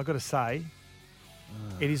with mine. I've got to say,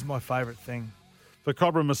 it is my favourite thing. For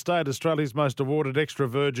Cobram Estate, Australia's most awarded extra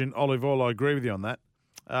virgin olive oil. I agree with you on that.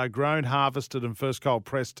 Grown, harvested and first cold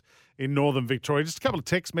pressed in northern Victoria. Just a couple of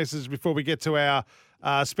text messages before we get to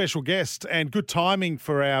our special guest, and good timing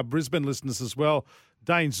for our Brisbane listeners as well.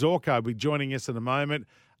 Dane Zorko will be joining us in a moment.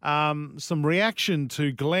 Some reaction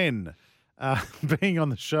to Glenn being on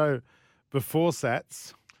the show before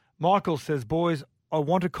Sats. Michael says, boys, I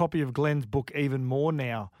want a copy of Glenn's book even more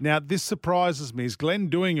now. Now, this surprises me. Is Glenn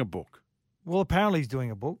doing a book? Well, apparently he's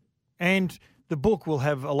doing a book. And the book will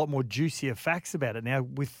have a lot more juicier facts about it now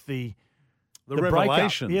with the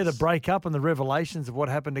revelations. Breakup. Yeah, the breakup and the revelations of what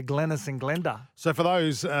happened to Glennis and Glenda. So for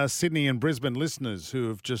those Sydney and Brisbane listeners who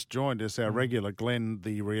have just joined us, our regular Glenn,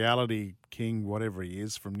 the reality king, whatever he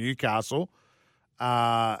is, from Newcastle,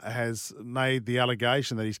 has made the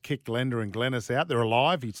allegation that he's kicked Glenda and Glennis out. They're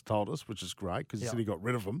alive, he's told us, which is great because he said he got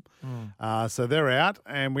rid of them. So they're out.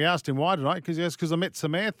 And we asked him why tonight because I met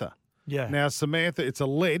Samantha. Yeah. Now, Samantha, it's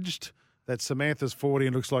alleged that Samantha's 40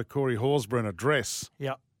 and looks like Corey Horsburgh in a dress.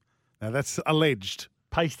 Yep. Now, that's alleged.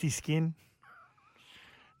 Pasty skin.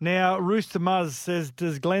 Now, Rooster Muzz says,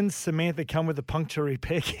 does Glenn's Samantha come with a puncture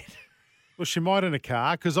repair kit? Well, she might in a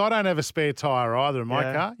car because I don't have a spare tyre either in my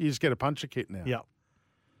car. You just get a puncture kit now. Yep.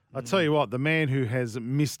 I tell you what, the man who has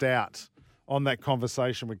missed out on that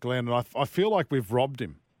conversation with Glenn, and I feel like we've robbed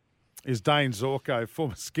him, is Dane Zorko,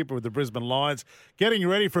 former skipper with the Brisbane Lions, getting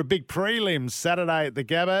ready for a big prelims Saturday at the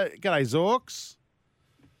Gabba. G'day, Zorks.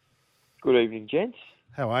 Good evening, gents.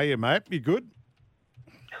 How are you, mate? You good?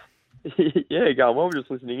 Yeah, going well. Just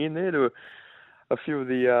listening in there to a few of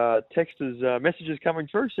the texters' messages coming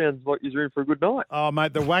through. Sounds like you're in for a good night. Oh,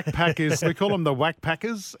 mate, the Whack Packers, we call them the Whack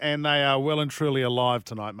Packers, and they are well and truly alive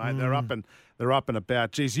tonight, mate. They're up and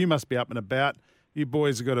about. Geez, you must be up and about. You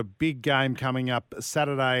boys have got a big game coming up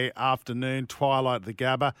Saturday afternoon, twilight at the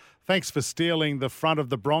Gabba. Thanks for stealing the front of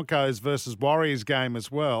the Broncos versus Warriors game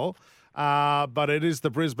as well. But it is the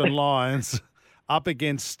Brisbane Lions up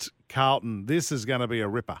against Carlton. This is going to be a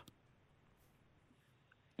ripper.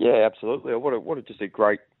 Yeah, absolutely. What a just a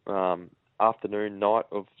great afternoon, night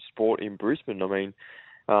of sport in Brisbane. I mean,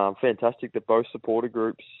 fantastic that both supporter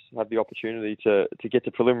groups have the opportunity to get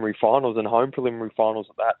to preliminary finals and home preliminary finals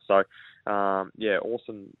at that. So,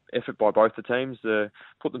 awesome effort by both the teams to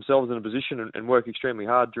put themselves in a position and work extremely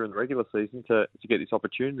hard during the regular season to get this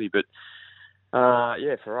opportunity. But,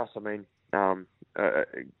 for us, I mean,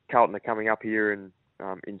 Carlton are coming up here in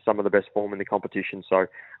some of the best form in the competition. So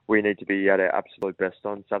we need to be at our absolute best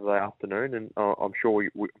on Saturday afternoon, and I'm sure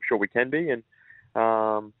we can be. And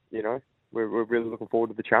we're really looking forward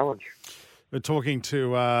to the challenge. We're talking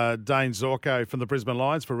to Dane Zorko from the Brisbane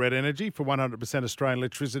Lions for Red Energy for 100% Australian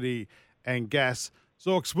electricity and gas.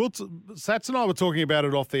 Zorks, Sats and I were talking about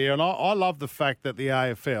it off the air, and I love the fact that the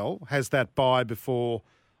AFL has that bye before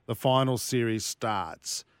the final series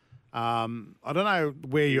starts. I don't know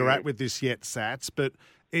where you're at with this yet, Sats, but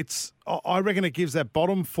I reckon it gives that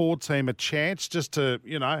bottom four team a chance just to,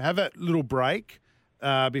 have a little break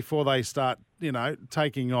before they start,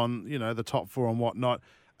 taking on, the top four and whatnot.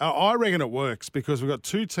 I reckon it works because we've got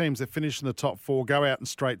two teams that finish in the top four, go out in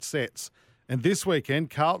straight sets. And this weekend,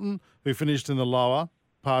 Carlton, who finished in the lower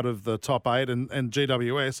part of the top eight, and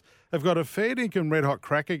GWS, have got a fair dinkum red-hot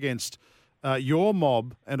crack against your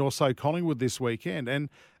mob and also Collingwood this weekend. And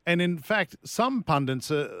in fact, some pundits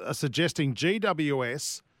are suggesting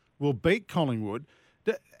GWS will beat Collingwood.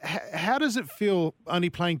 How does it feel only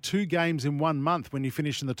playing two games in 1 month when you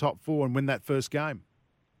finish in the top four and win that first game?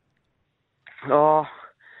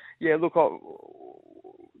 Look,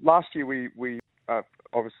 last year we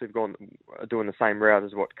obviously have gone doing the same route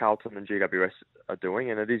as what Carlton and GWS are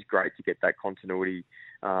doing, and it is great to get that continuity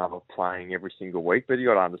of playing every single week. But you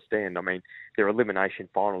got to understand, I mean, there are elimination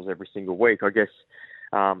finals every single week. I guess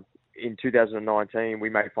in 2019 we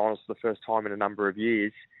made finals for the first time in a number of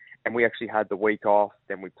years, and we actually had the week off.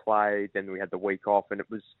 Then we played. Then we had the week off, and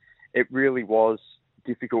it really was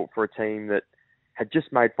difficult for a team that had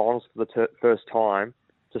just made finals for the first time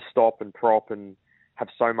to stop and prop and have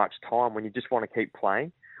so much time when you just want to keep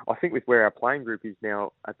playing. I think with where our playing group is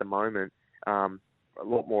now at the moment, a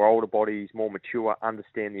lot more older bodies, more mature,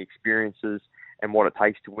 understand the experiences and what it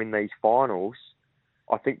takes to win these finals,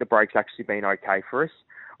 I think the break's actually been okay for us.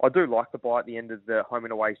 I do like the bye at the end of the home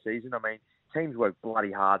and away season. I mean, teams work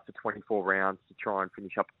bloody hard for 24 rounds to try and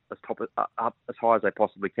finish up as high as they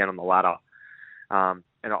possibly can on the ladder. And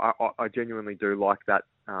I genuinely do like that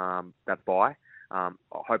bye. I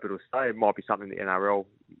hope it'll stay. It might be something the NRL,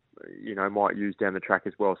 might use down the track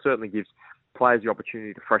as well. It certainly gives players the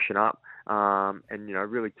opportunity to freshen up and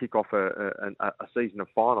really kick off a season of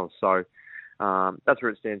finals. So that's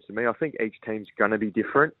where it stands to me. I think each team's going to be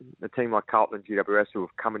different. A team like Carlton and GWS, who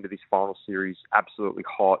have come into this final series absolutely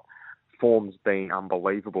hot, form's been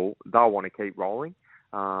unbelievable. They'll want to keep rolling.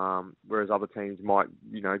 Whereas other teams might,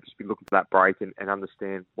 just be looking for that break and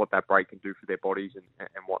understand what that break can do for their bodies and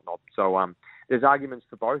whatnot. So there's arguments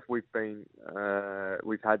for both. We've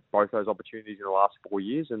had both those opportunities in the last 4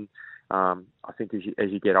 years, and I think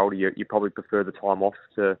as you get older, you probably prefer the time off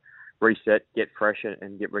to reset, get fresh,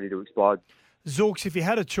 and get ready to explode. Zorks, if you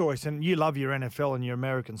had a choice, and you love your NFL and your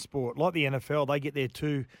American sport, like the NFL, they get their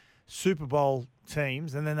two Super Bowl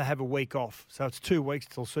teams and then they have a week off. So it's 2 weeks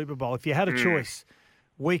till Super Bowl. If you had a choice,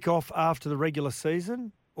 week off after the regular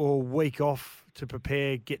season or week off to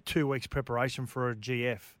prepare, get 2 weeks preparation for a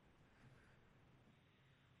GF?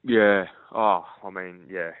 Yeah. Oh, I mean,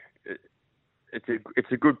 yeah.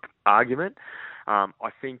 it's a good argument. I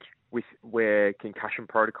think with where concussion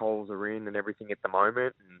protocols are in and everything at the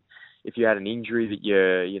moment, and if you had an injury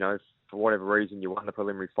that for whatever reason you won the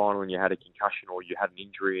preliminary final and you had a concussion or you had an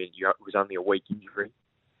injury and it was only a week injury,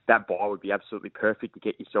 that bye would be absolutely perfect to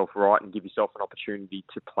get yourself right and give yourself an opportunity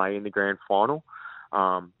to play in the grand final.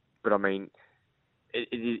 But I mean,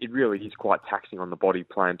 it really is quite taxing on the body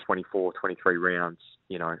playing 24, 23 rounds,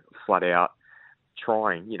 flat out,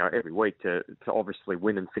 trying, every week to obviously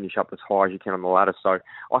win and finish up as high as you can on the ladder. So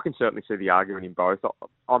I can certainly see the argument in both.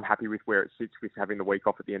 I'm happy with where it sits with having the week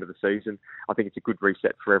off at the end of the season. I think it's a good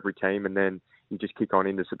reset for every team, and then you just kick on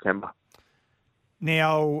into September.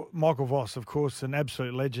 Now, Michael Voss, of course, an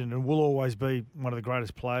absolute legend and will always be one of the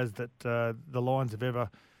greatest players that the Lions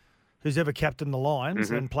who's ever captained the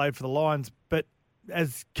Lions and played for the Lions. But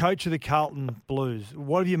as coach of the Carlton Blues,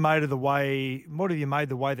 what have you made the way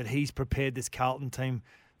that he's prepared this Carlton team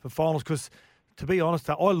for finals? Because to be honest,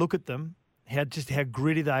 I look at them, how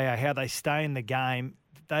gritty they are, how they stay in the game.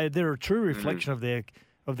 They're a true reflection of their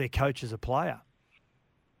coach as a player.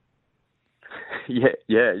 Yeah,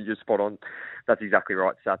 you're spot on. That's exactly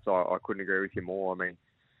right, Sats. I couldn't agree with you more. I mean,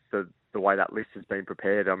 the way that list has been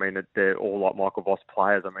prepared, I mean, they're all like Michael Voss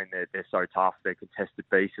players. I mean, they're so tough. They're contested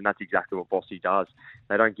beasts, and that's exactly what Bossy does.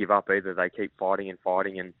 They don't give up either. They keep fighting,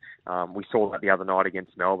 and we saw that the other night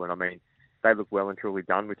against Melbourne. I mean, they look well and truly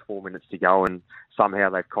done with 4 minutes to go, and somehow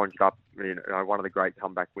they've conjured up one of the great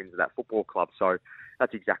comeback wins of that football club. So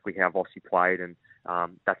that's exactly how Bossy played, and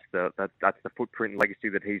that's the footprint and legacy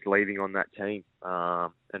that he's leaving on that team.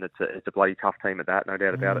 And it's a bloody tough team at that, no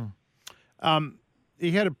doubt about it.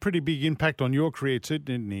 He had a pretty big impact on your career too,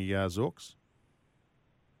 didn't he, Zorks?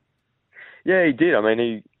 Yeah, he did. I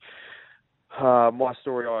mean, my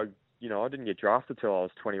story, I didn't get drafted till I was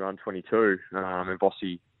 21, 22, and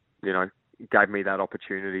Bossy, gave me that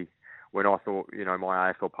opportunity when I thought,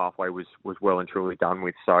 my AFL pathway was well and truly done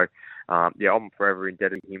with. So, I'm forever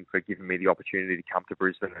indebted to him for giving me the opportunity to come to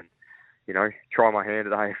Brisbane and, try my hand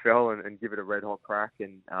at AFL and give it a red hot crack.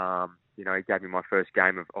 And, he gave me my first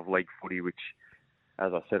game of league footy, which,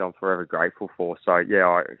 as I said, I'm forever grateful for. So,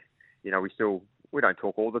 we don't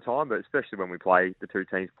talk all the time, but especially when the two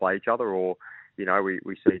teams play each other or,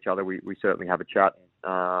 we see each other, we certainly have a chat.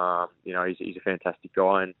 He's a fantastic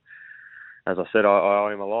guy. And as I said, I owe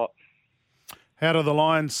him a lot. How do the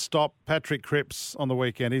Lions stop Patrick Cripps on the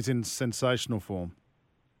weekend? He's in sensational form.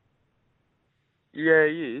 Yeah,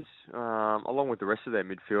 he is. Along with the rest of their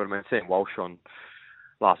midfield. I mean, seeing Walsh on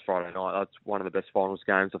last Friday night, that's one of the best finals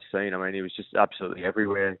games I've seen. I mean, he was just absolutely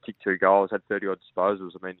everywhere. Kicked 2 goals, had 30-odd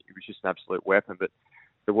disposals. I mean, he was just an absolute weapon. But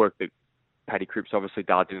the work that Paddy Cripps obviously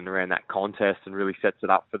does in and around that contest and really sets it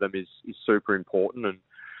up for them is super important. And,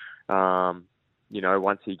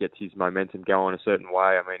 once he gets his momentum going a certain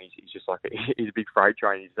way, I mean, he's just like he's a big freight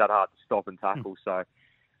train. He's that hard to stop and tackle. So,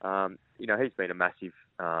 he's been a massive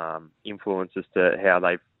influence as to how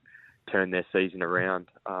they've turned their season around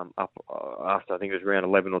up after I think it was around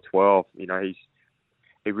 11 or 12. He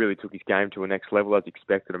really took his game to a next level as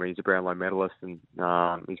expected. I mean, he's a Brownlow medalist and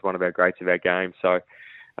he's one of our greats of our game. So,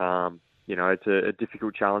 it's a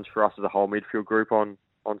difficult challenge for us as a whole midfield group on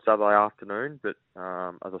Saturday afternoon. But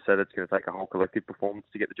as I said, it's going to take a whole collective performance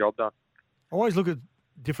to get the job done. I always look at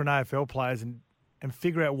different AFL players and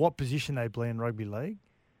figure out what position they play in rugby league.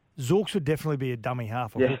 Zorks would definitely be a dummy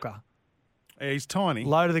half or hooker. Yeah, he's tiny.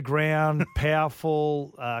 Low to the ground,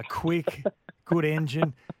 powerful, quick, good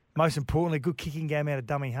engine. Most importantly, good kicking game out of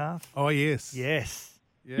dummy half. Oh, yes. Yes.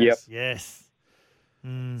 Yes.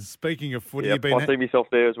 Speaking of footy, I see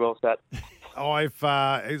myself there as well, Sat.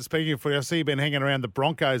 Speaking of footy, I see you've been hanging around the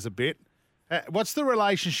Broncos a bit. What's the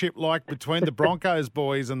relationship like between the Broncos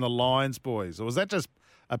boys and the Lions boys? Or was that just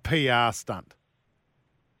a PR stunt?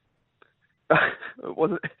 It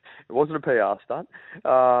wasn't a PR stunt.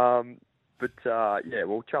 Charlie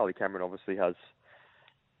Cameron obviously has.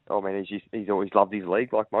 I mean, he's always loved his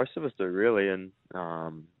league like most of us do, really. And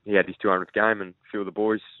he had his 200th game, and a few of the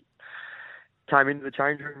boys came into the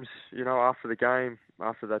change rooms, after the game,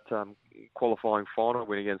 after that qualifying final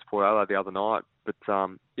win against Port Adelaide the other night. But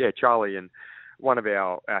Charlie and one of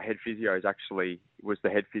our head physios actually was the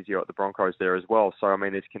head physio at the Broncos there as well. So I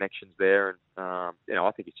mean, there's connections there, and I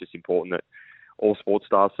think it's just important that all sports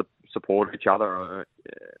stars support each other.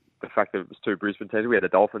 The fact that it was 2 Brisbane teams, we had the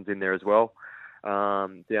Dolphins in there as well,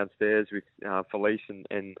 downstairs with Felice and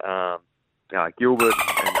Gilbert,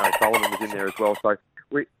 and Solomon was in there as well. So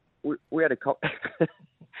we had a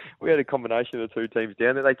we had a combination of the 2 teams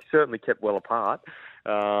down there. They certainly kept well apart, it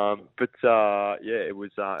was.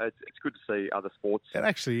 It's good to see other sports. It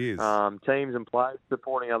actually is teams and players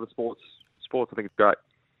supporting other sports. I think it's great.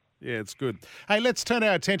 Yeah, it's good. Hey, let's turn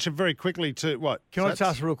our attention very quickly to what? Can I just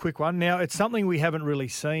ask a real quick one? Now, it's something we haven't really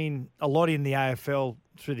seen a lot in the AFL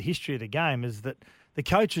through the history of the game, is that the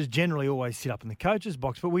coaches generally always sit up in the coaches'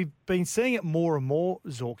 box, but we've been seeing it more and more,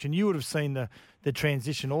 Zorks, and you would have seen the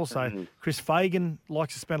transition also. Mm-hmm. Chris Fagan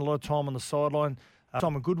likes to spend a lot of time on the sideline.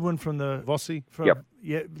 Simon Goodwin from the Vossi.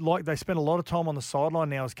 Yeah, like they spend a lot of time on the sideline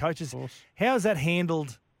now as coaches. How is that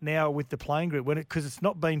handled now with the playing group? Because it's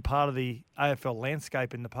not been part of the AFL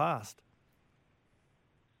landscape in the past.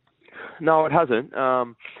 No, it hasn't.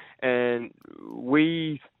 And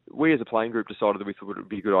we as a playing group decided that we thought it would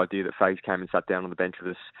be a good idea that Fags came and sat down on the bench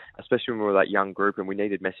with us, especially when we were that young group and we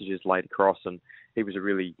needed messages laid across. And he was a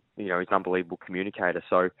really, he's an unbelievable communicator.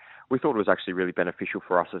 So we thought it was actually really beneficial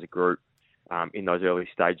for us as a group in those early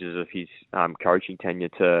stages of his coaching tenure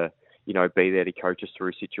to, be there to coach us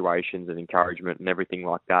through situations and encouragement and everything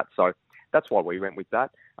like that. So that's why we went with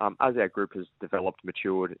that. As our group has developed,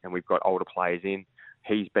 matured, and we've got older players in,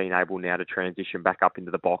 he's been able now to transition back up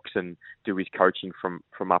into the box and do his coaching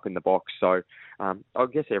from up in the box. So I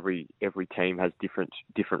guess every team has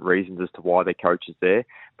different reasons as to why their coach is there.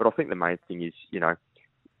 But I think the main thing is,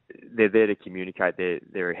 they're there to communicate.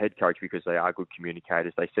 They're a head coach because they are good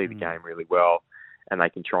communicators. They see the game really well, and they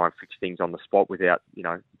can try and fix things on the spot without,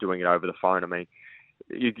 doing it over the phone. I mean,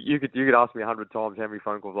 you could ask me 100 times how many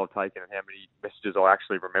phone calls I've taken and how many messages I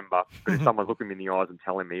actually remember. But if someone's looking me in the eyes and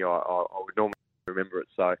telling me, I would normally remember it.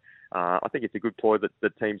 So I think it's a good ploy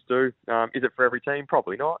that teams do. Is it for every team?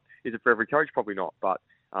 Probably not. Is it for every coach? Probably not. But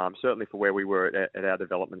certainly for where we were at our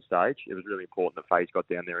development stage, it was really important that Faze got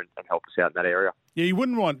down there and helped us out in that area. Yeah, you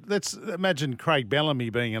wouldn't want, let's imagine Craig Bellamy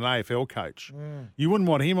being an AFL coach. You wouldn't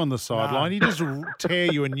want him on the sideline. He'd just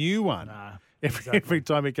tear you a new one every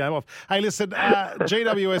time he came off. Hey, listen,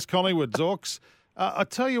 GWS Collingwood, Zorks, I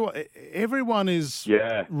tell you what, everyone is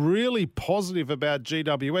really positive about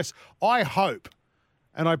GWS. I hope,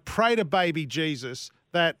 and I pray to baby Jesus,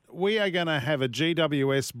 that we are going to have a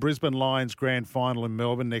GWS Brisbane Lions grand final in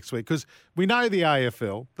Melbourne next week, because we know the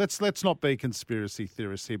AFL, let's not be conspiracy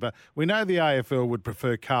theorists here, but we know the AFL would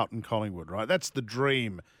prefer Carlton Collingwood, right? That's the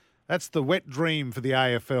dream. That's the wet dream for the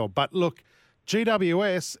AFL. But look,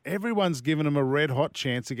 GWS, everyone's given them a red-hot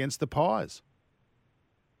chance against the Pies.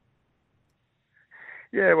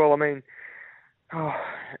 Yeah, well, I mean,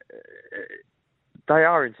 they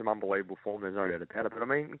are in some unbelievable form, there's no doubt about it. But, I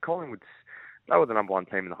mean, Collingwood's, they were the number one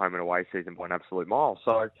team in the home and away season by an absolute mile.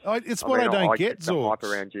 So it's what I don't get, Zorks. Hype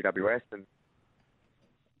around GWS. And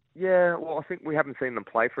yeah, well, I think we haven't seen them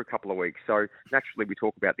play for a couple of weeks. So naturally, we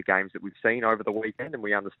talk about the games that we've seen over the weekend, and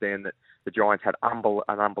we understand that the Giants had an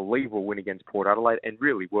unbelievable win against Port Adelaide and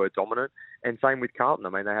really were dominant. And same with Carlton. I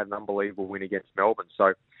mean, they had an unbelievable win against Melbourne.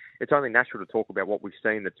 So it's only natural to talk about what we've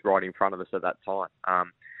seen that's right in front of us at that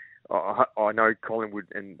time. I know Collingwood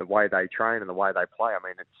and the way they train and the way they play. I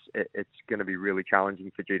mean, it's going to be really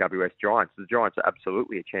challenging for GWS Giants. The Giants are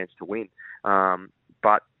absolutely a chance to win.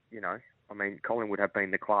 But I mean, Collingwood have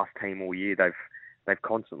been the class team all year. They've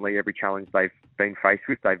constantly, every challenge they've been faced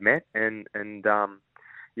with, they've met. And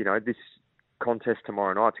this contest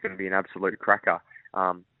tomorrow night is going to be an absolute cracker.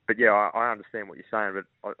 But yeah, I understand what you're saying,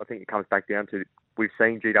 but I think it comes back down to we've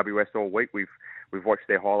seen GWS all week. We've watched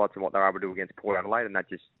their highlights and what they're able to do against Port Adelaide, and that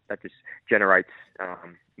just generates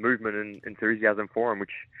movement and enthusiasm for them,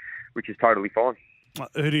 which is totally fine.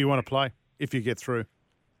 Who do you want to play if you get through?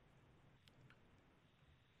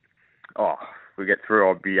 Oh, if we get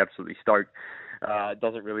through, I'd be absolutely stoked. It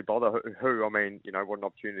doesn't really bother who. I mean, what an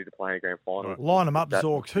opportunity to play in a grand final. Line them up,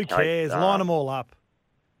 Zorks. Who cares? Line them all up.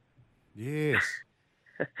 Yes.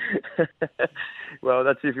 Well,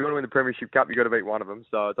 that's if you want to win the Premiership Cup, you've got to beat one of them.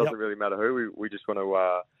 So it doesn't really matter who. We just want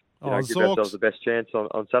to give ourselves the best chance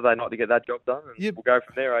on Saturday night to get that job done. And we'll go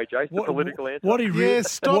from there, AJ. It's the political answer.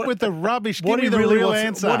 Stop with the rubbish. Give me the real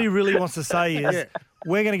answer. What he really wants to say is,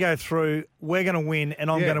 we're going to go through, we're going to win, and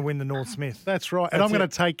I'm going to win the North Smith. That's right. And I'm going to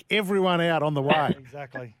take everyone out on the way.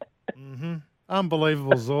 Exactly.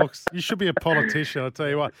 Unbelievable, Zorks. You should be a politician, I'll tell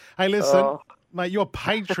you what. Hey, listen, mate, your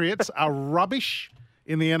Patriots are rubbish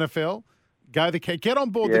in the NFL. Get on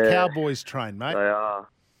board the Cowboys train, mate. They are.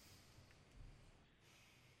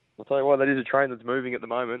 I'll tell you what, that is a train that's moving at the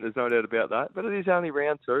moment. There's no doubt about that. But it is only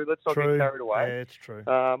round 2. Let's not get carried away. Yeah, it's true.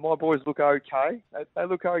 My boys look okay. They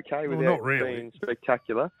look okay without being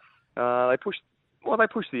spectacular. They pushed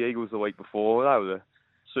the Eagles the week before. They were the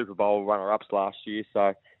Super Bowl runner-ups last year.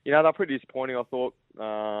 So, they're pretty disappointing, I thought,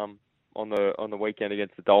 on the weekend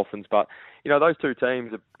against the Dolphins. But, those two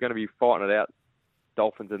teams are going to be fighting it out,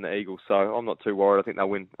 Dolphins and the Eagles, so I'm not too worried. I think they'll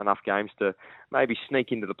win enough games to maybe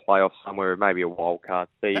sneak into the playoffs somewhere, maybe a wild card.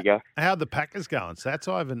 There you go. How'd the Packers going, Sats?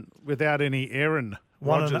 Ivan, without any Aaron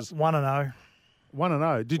Rogers. 1-0.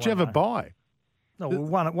 1-0. Did you have a bye? No,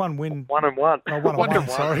 one win. 1-1. Oh, 1-1.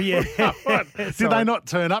 Sorry, yeah. Did they not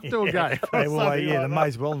turn up to a game? They may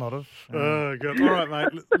as well not have. Oh, good. All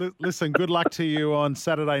right, mate. Listen, good luck to you on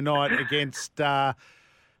Saturday night against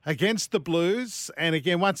the Blues. And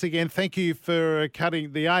again, once again, thank you for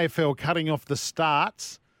cutting the AFL cutting off the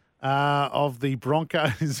starts of the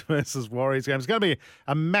Broncos versus Warriors game. It's going to be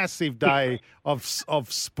a massive day of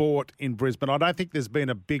sport in Brisbane. I don't think there's been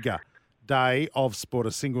a bigger day of sport,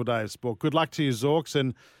 a single day of sport. Good luck to you, Zorks,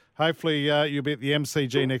 and hopefully you'll be at the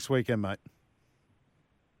MCG next weekend, mate.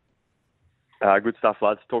 Good stuff,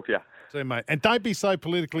 lads. Talk to you. See you, mate. And don't be so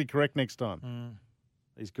politically correct next time.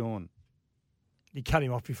 He's gone. You cut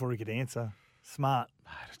him off before he could answer. Smart.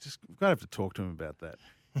 Just going to have to talk to him about that.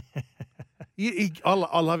 I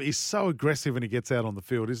love it. He's so aggressive when he gets out on the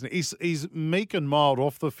field, isn't he? He's meek and mild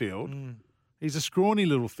off the field. He's a scrawny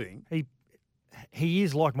little thing. He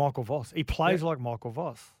is like Michael Voss. He plays like Michael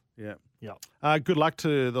Voss. Yeah. Yeah. Good luck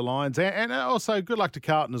to the Lions and also good luck to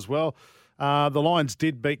Carlton as well. The Lions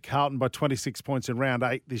did beat Carlton by 26 points in round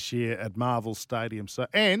 8 this year at Marvel Stadium.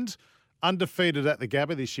 And undefeated at the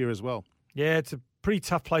Gabba this year as well. Yeah, it's a pretty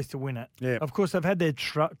tough place to win it. Yeah. Of course, they've had their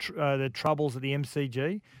troubles at the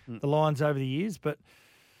MCG, the Lions over the years, but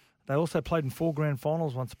they also played in 4 grand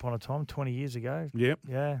finals once upon a time, 20 years ago. Yep.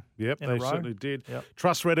 Yeah. Yep, they certainly did. Yep.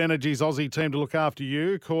 Trust Red Energy's Aussie team to look after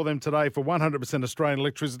you. Call them today for 100% Australian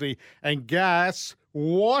electricity and gas.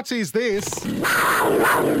 What is this?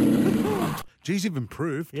 Geez, you've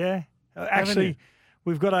improved. Yeah. Actually,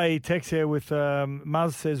 we've got a text here with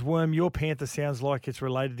Muzz says, Worm, your Panther sounds like it's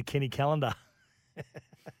related to Kenny Callender.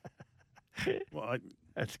 Well,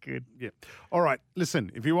 that's good. Yeah. All right.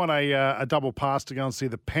 Listen, if you want a double pass to go and see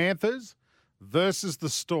the Panthers versus the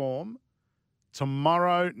Storm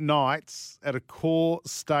tomorrow night at Accor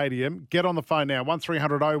Stadium, get on the phone now,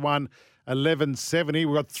 1300 01 1170.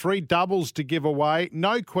 We've got 3 doubles to give away.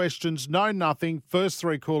 No questions, no nothing. First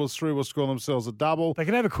 3 callers through will score themselves a double. They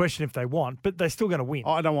can have a question if they want, but they're still going to win.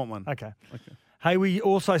 Oh, I don't want one. Okay. Hey, we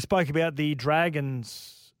also spoke about the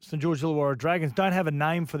Dragons. St George Illawarra Dragons don't have a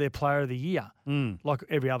name for their player of the year, like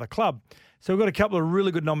every other club. So we've got a couple of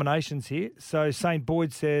really good nominations here. So St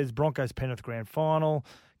Boyd says Broncos Penrith Grand Final.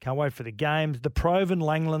 Can't wait for the games. The Proven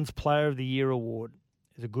Langlands Player of the Year Award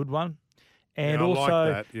is a good one. And yeah, I also,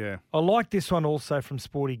 like that, yeah. I like this one also from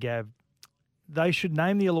Sporty Gab. They should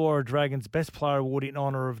name the Illawarra Dragons Best Player Award in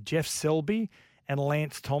honour of Jeff Selby and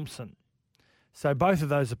Lance Thompson. So both of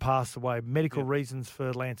those have passed away. Medical reasons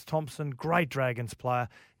for Lance Thompson, great Dragons player.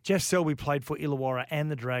 Jeff Selby played for Illawarra and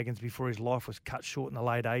the Dragons before his life was cut short in the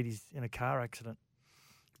late 80s in a car accident.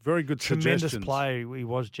 Very good Tremendous suggestions. player he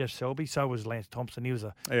was, Jeff Selby. So was Lance Thompson. He was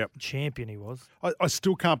a champion, he was. I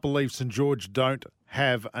still can't believe St George don't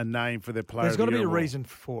have a name for their player There's of the got to be year a award. reason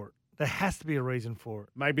for it. There has to be a reason for it.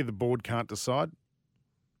 Maybe the board can't decide.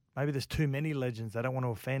 Maybe there's too many legends. They don't want to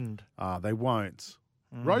offend. They won't.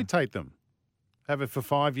 Rotate them. Have it for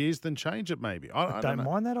 5 years, then change it maybe. I don't know.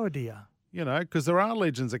 mind that idea. You know, because there are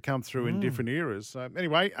legends that come through in different eras. So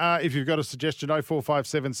anyway, if you've got a suggestion,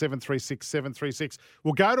 0457 736 736.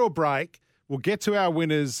 We'll go to a break. We'll get to our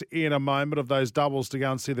winners in a moment of those doubles to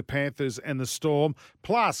go and see the Panthers and the Storm.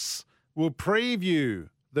 Plus, we'll preview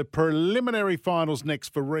the preliminary finals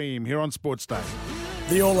next for Ream here on Sportsday.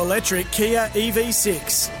 The all-electric Kia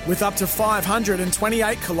EV6 with up to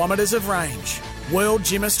 528 kilometres of range. World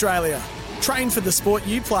Gym Australia. Train for the sport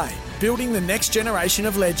you play, building the next generation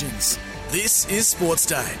of legends. This is Sports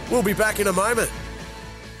Day. We'll be back in a moment.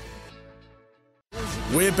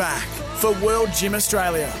 We're back for World Gym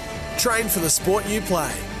Australia. Train for the sport you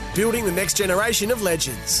play, building the next generation of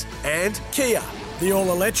legends. And Kia, the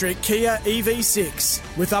all-electric Kia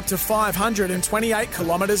EV6 with up to 528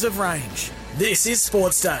 kilometres of range. This is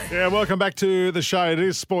Sports Day. Yeah, welcome back to the show. It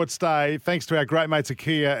is Sports Day. Thanks to our great mates at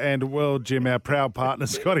Kia and World Gym, our proud partner,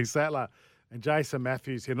 Scotty Sattler and Jason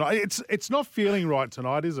Matthews here. It's not feeling right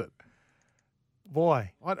tonight, is it?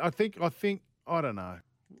 Why? I think I don't know.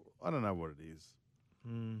 I don't know what it is.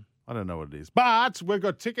 I don't know what it is. But we've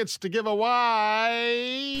got tickets to give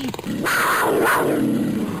away.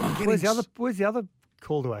 Where's the other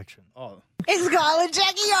call to action? Oh. It's Kyle and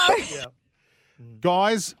Jackie O.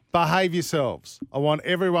 Guys, behave yourselves. I want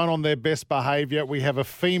everyone on their best behaviour. We have a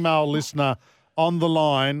female listener on the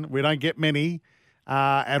line. We don't get many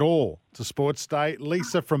at all to Sports Day.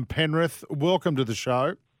 Lisa from Penrith, welcome to the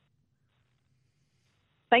show.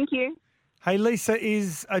 Thank you. Hey, Lisa,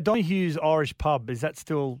 is O'Donoghue's Irish Pub, is that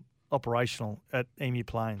still operational at Emu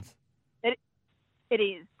Plains? It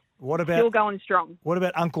is. What about Still going strong. What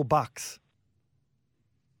about Uncle Buck's?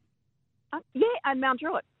 Yeah, and Mount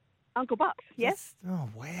Druitt. Uncle Buck's, yes. Oh,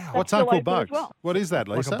 wow. That's What's still Uncle open as Buck's? well. What is that,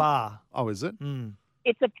 Lisa? Like a bar. Oh, is it?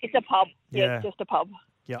 It's a pub. Yeah, Yeah. it's just a pub.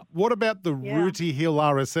 Yeah. What about the Yeah. Rooty Hill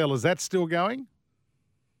RSL? Is that still going?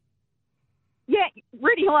 Yeah,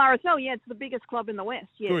 Rooty Hill RSL, yeah, it's the biggest club in the West,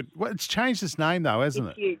 yeah. Good. Well, it's changed its name, though, hasn't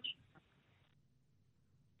It's it? huge.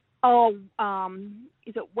 Oh,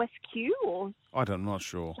 is it West Q or I'm not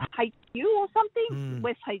sure. HQ or something?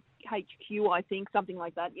 West HQ, I think, something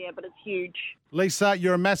like that, yeah, but it's huge. Lisa,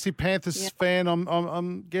 you're a massive Panthers fan,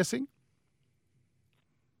 I'm guessing?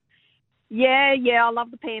 Yeah, I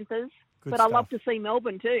love the Panthers, Good but stuff. I love to see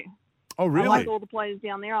Melbourne too. Oh, really? I like all the players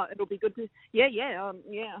down there. It'll be good to, yeah.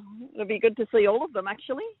 It'll be good to see all of them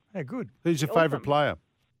actually. Yeah, good. Who's your Awesome. favourite player?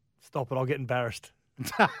 Stop it. I'll get embarrassed.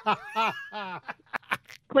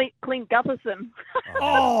 Clint Gutherson.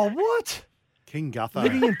 Oh, what? King Gutho.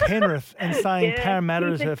 Living in Penrith and saying Yeah, Parramatta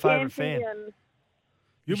he's is a her favourite fan. champion.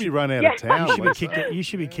 You'll be run out Yeah. of town. You should be Lisa. kicked out, you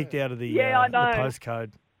should be kicked out of the, Yeah, I the know.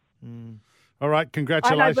 postcode. All right, I know,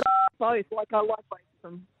 congratulations. but I like both. I like both of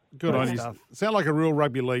them. Good Good on you. stuff. Sound like a real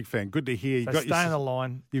rugby league fan. Good to hear. So stay in the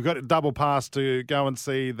line. You've got a double pass to go and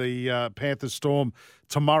see the Panthers Storm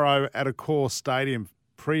tomorrow at Accor Stadium,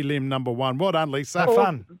 prelim number 1. Well done, Lisa. Have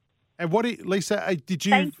fun. And Lisa, did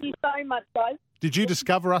you Thank you so much, guys. did you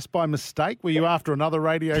discover us by mistake? Were you after another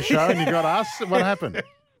radio show and you got us? What happened?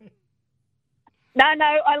 No,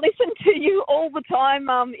 I listen to you all the time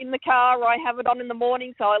in the car. I have it on in the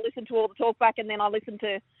morning, so I listen to all the talk back, and then I listen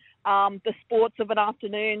to the sports of an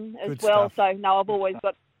afternoon as Good well. stuff. So, no, I've always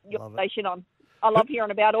got your Love it. station on. I love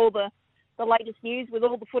hearing about all the latest news with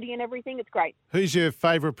all the footy and everything. It's great. Who's your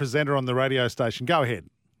favourite presenter on the radio station? Go ahead.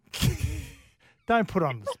 Don't put it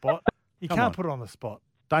on the spot. You Come can't on. put it on the spot.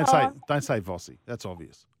 Don't say Vossi. That's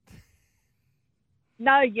obvious.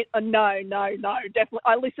 No, no, definitely.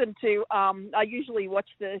 I listen to. I usually watch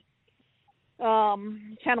the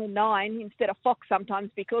Channel 9 instead of Fox sometimes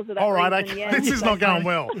because of that. All right, reason, okay. yeah. This is not going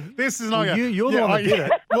well. This is not Well, going. you're the one that did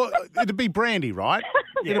it. Well, it'd be Brandy, right?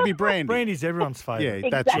 It'd be Brandy. Brandy's everyone's favourite. Yeah,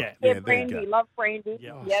 that's Exactly. it. Yeah, Yeah, there you Brandy. go. Love Brandy.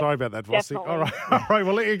 Yeah. Yep, Sorry about that, Vossi. definitely. All right,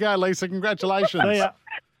 we'll let you go, Lisa. Congratulations. See ya.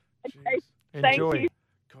 Okay, thank Enjoy. you.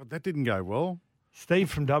 God, that didn't go well. Steve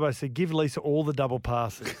from Dubbo said, give Lisa all the double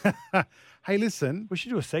passes. Hey, listen, We should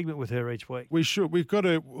do a segment with her each week. we should. We've got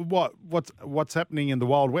to. What's happening in the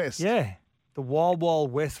Wild West? Yeah. The Wild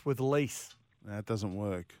Wild West with Lise. That doesn't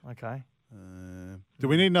work. Okay. Do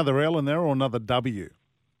we need another L in there or another W?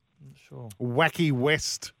 Sure. Wacky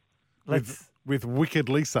West Let's. with Wicked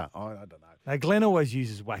Lisa. I don't know. Now, Glenn always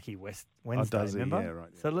uses Wacky West Wednesday, does he? remember? Yeah, right,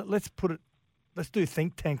 yeah. So let's put it, let's do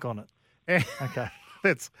think tank on it. Okay.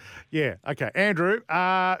 Okay. Andrew,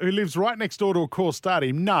 who lives right next door to a core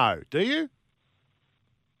stadium. No, do you?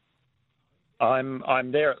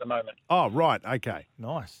 I'm there at the moment. Oh, right. Okay.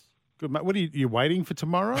 Nice. Good, mate. What are you waiting for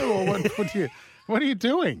tomorrow, or what are you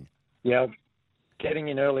doing? Yeah, getting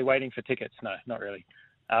in early, waiting for tickets. No, not really.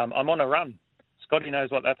 I'm on a run. Scotty knows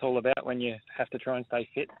what that's all about when you have to try and stay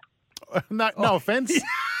fit. No offence.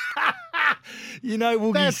 You know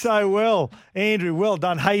Woogie so well. Andrew, well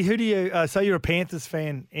done. Hey, who do you, so you're a Panthers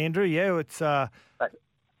fan, Andrew, yeah? It's Yeah,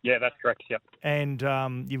 that's correct, yep. And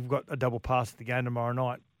you've got a double pass at the game tomorrow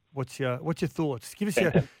night. What's your thoughts? Give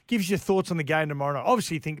us your thoughts on the game tomorrow night.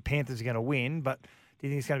 Obviously, you think the Panthers are going to win, but do you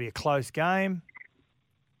think it's going to be a close game?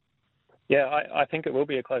 Yeah, I think it will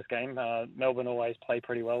be a close game. Melbourne always play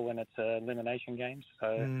pretty well when it's elimination games,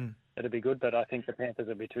 so it'll be good. But I think the Panthers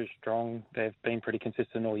will be too strong. They've been pretty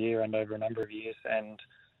consistent all year and over a number of years. And,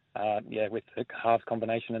 with the halves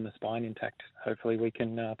combination and the spine intact, hopefully we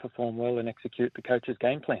can perform well and execute the coach's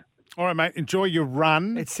game plan. All right, mate. Enjoy your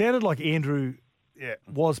run. It sounded like Andrew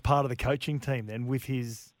was part of the coaching team then with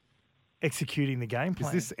his executing the game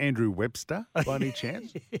plan. Is this Andrew Webster by any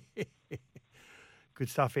chance? Good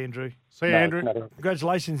stuff, Andrew. See you, Andrew.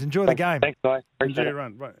 Congratulations. Enjoy the game. Thanks, guys. Enjoy your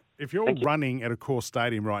run. Right. If you're running at a core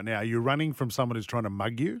stadium right now, you're running from someone who's trying to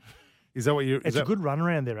mug you? Is that what you? It's a good run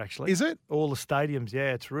around there, actually. Is it? All the stadiums,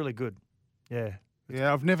 yeah, it's really good. Yeah.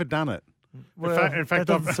 Yeah, I've never done it. Well, that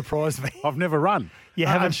doesn't surprise me. I've never run. You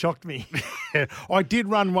haven't shocked me. I did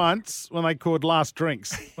run once when they called last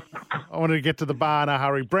drinks. I wanted to get to the bar in a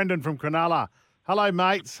hurry. Brendan from Cronulla. Hello,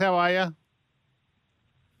 mates. How are you?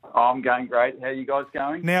 I'm going great. How are you guys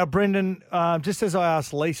going? Now, Brendan, just as I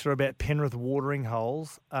asked Lisa about Penrith watering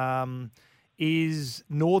holes, is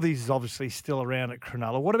Northies obviously still around at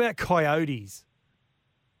Cronulla. What about Coyotes?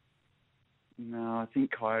 No, I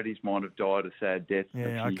think Coyotes might have died a sad death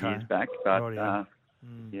a few years back. But,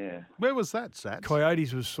 yeah. Where was that, Sats?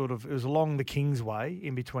 Coyotes was it was along the Kingsway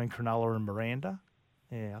in between Cronulla and Miranda.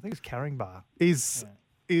 Yeah, I think it's Carringbar. Is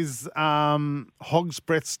Hog's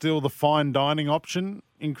Breath still the fine dining option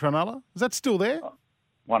in Cronulla. Is that still there?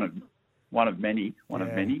 One of many.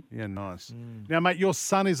 Yeah, nice. Now, mate, your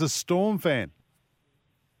son is a Storm fan.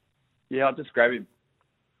 Yeah, I'll just grab him.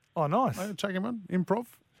 Oh, nice. Check him on. Improv.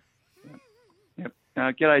 Yep.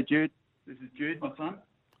 G'day, Jude. This is Jude, my son.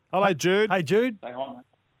 Hello, Jude. Hey, Jude. Say hi.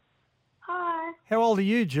 Hi. How old are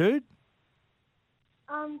you, Jude?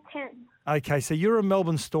 10. Okay, so you're a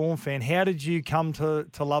Melbourne Storm fan. How did you come to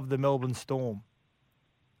love the Melbourne Storm?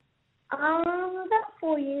 About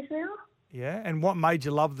 4 years now. Yeah, and what made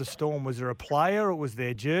you love the Storm? Was there a player, or was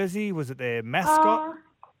their jersey? Was it their mascot?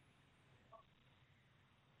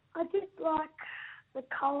 I did like the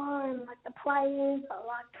colour and like the players. I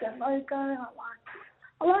liked the logo.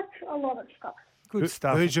 I liked a lot of stuff. Good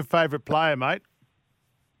stuff. Who's your favourite player, mate?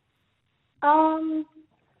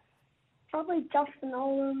 Probably Justin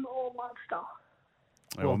Olam or Munster.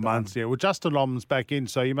 Well, Munster. Yeah. Well, Justin Olam's back in,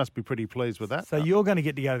 so you must be pretty pleased with that. So you're going to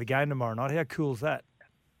get to go to the game tomorrow night. How cool is that?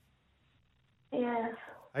 Yes.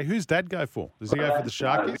 Hey, who's Dad go for? Does he go for the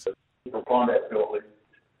Sharkies? We'll find out shortly.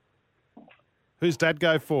 Who's Dad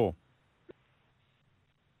go for?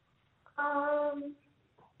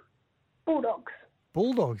 Bulldogs.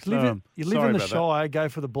 Bulldogs. You live in the Shire, go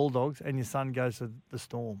for the Bulldogs, and your son goes for the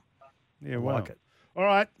Storm. Yeah, like it. All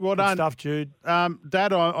right, well Good done. stuff, Jude.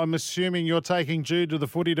 Dad, I'm assuming you're taking Jude to the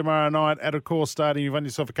footy tomorrow night at a core stadium. You've won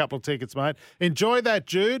yourself a couple of tickets, mate. Enjoy that,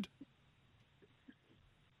 Jude.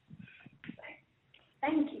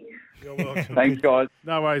 Thank you. You're welcome. Thanks, guys.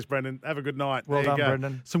 No worries, Brendan. Have a good night. Well There you done, go.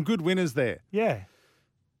 Brendan. Some good winners there. Yeah.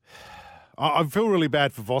 I feel really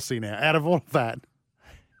bad for Vossi now. Out of all of that,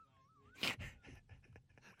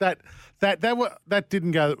 that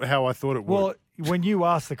didn't go how I thought it would. Well, when you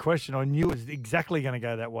asked the question, I knew it was exactly going to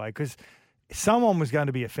go that way because someone was going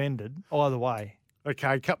to be offended either way.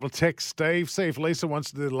 Okay, a couple of texts, Steve. See if Lisa wants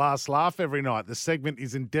to do the last laugh every night. The segment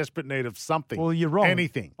is in desperate need of something. Well, you're wrong.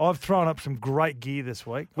 Anything. I've thrown up some great gear this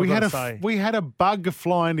week. We had a bug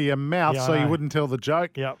fly into your mouth Yeah, I so you know. wouldn't tell the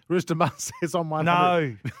joke. Yep. Rooster Mum says on 100.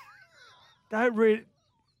 No. Don't read.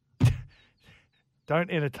 Don't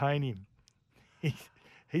entertain him.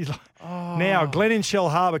 He's like, Now, Glenn in Shell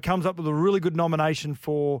Harbour comes up with a really good nomination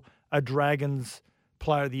for a Dragons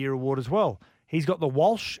Player of the Year award as well. He's got the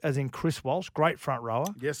Walsh, as in Chris Walsh, great front rower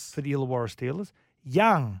for the Illawarra Steelers.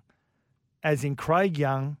 Young, as in Craig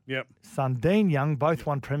Young. Yep. Sundin Young, both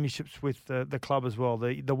won premierships with the club as well.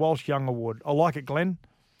 The Walsh Young Award. I like it, Glenn.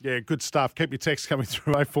 Yeah, good stuff. Keep your text coming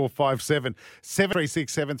through 0457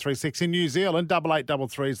 736 736. In New Zealand,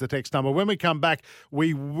 8833 is the text number. When we come back,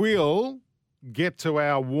 we will get to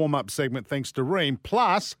our warm-up segment thanks to Ream.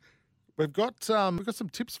 Plus, we've got some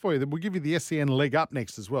tips for you that we'll give you the SEN leg up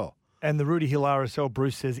next as well. And the Rudy Hill RSL,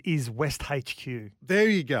 Bruce says, is West HQ. There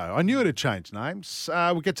you go. I knew it had changed names.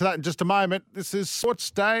 We'll get to that in just a moment. This is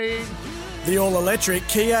Sportsday. The all-electric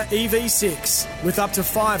Kia EV6 with up to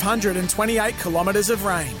 528 kilometres of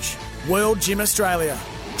range. World Gym Australia.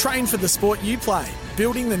 Train for the sport you play,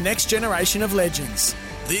 building the next generation of legends.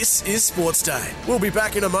 This is Sports Day. We'll be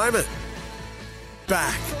back in a moment.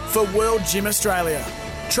 Back for World Gym Australia.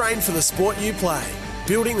 Train for the sport you play,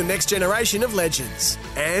 building the next generation of legends.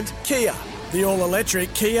 And Kia. The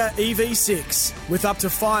all-electric Kia EV6 with up to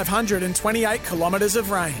 528 kilometres of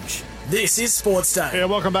range. This is Sports Day. Yeah,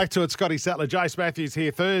 welcome back to it. Scotty Sattler, Jace Matthews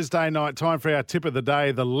here. Thursday night, time for our tip of the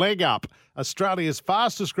day, the Leg Up. Australia's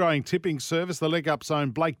fastest growing tipping service, the Leg Up's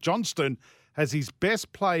own Blake Johnston, has his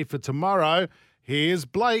best play for tomorrow. Here's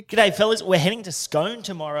Blake. G'day, fellas. We're heading to Scone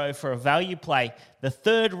tomorrow for a value play. The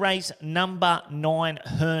third race, number 9,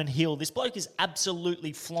 Herne Hill. This bloke is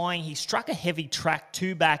absolutely flying. He struck a heavy track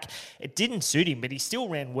 2 back. It didn't suit him, but he still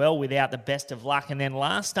ran well without the best of luck. And then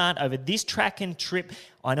last start over this track and trip,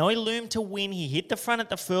 I know he loomed to win. He hit the front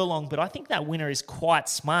at the furlong, but I think that winner is quite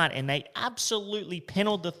smart, and they absolutely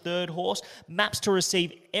pennelled the third horse. Maps to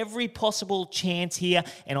receive every possible chance here,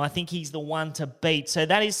 and I think he's the one to beat. So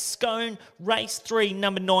that is Scone, race 3,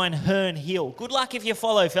 number 9, Herne Hill. Good luck if you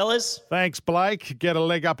follow, fellas. Thanks, Blake. Get a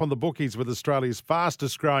leg up on the bookies with Australia's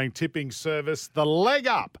fastest growing tipping service,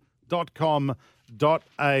 thelegup.com.au.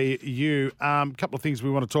 A couple of things we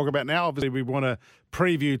want to talk about now. Obviously, we want to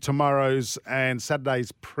preview tomorrow's and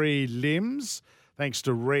Saturday's prelims, thanks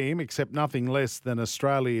to Ream, except nothing less than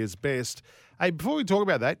Australia's best. Hey, before we talk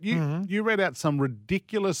about that, you read out some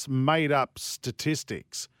ridiculous made-up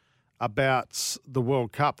statistics about the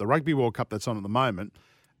World Cup, the Rugby World Cup that's on at the moment.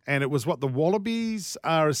 And it was the Wallabies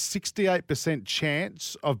are a 68%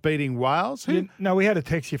 chance of beating Wales. No, we had a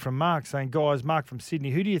text here from Mark saying, guys, Mark from Sydney,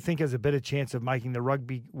 who do you think has a better chance of making the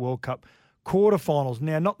Rugby World Cup quarterfinals?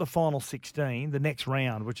 Now, not the final 16, the next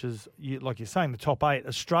round, which is, like you're saying, the top 8.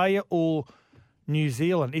 Australia or New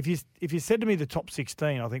Zealand. If you said to me the top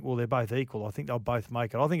 16, I think, well, they're both equal. I think they'll both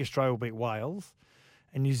make it. I think Australia will beat Wales,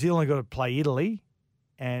 and New Zealand got to play Italy,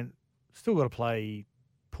 and still got to play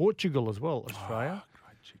Portugal as well, Australia. Oh,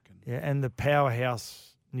 great chicken. Yeah, and the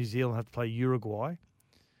powerhouse New Zealand have to play Uruguay.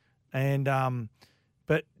 And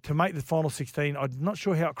but to make the final 16, I'm not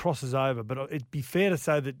sure how it crosses over, but it'd be fair to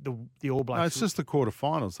say that the All Blacks... No, it's just the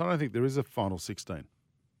quarterfinals. I don't think there is a final 16.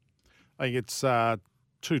 I think it's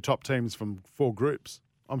 2 top teams from 4 groups.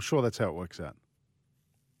 I'm sure that's how it works out.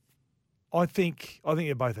 I think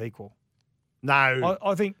they're both equal. No.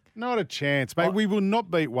 I think... Not a chance, mate. We will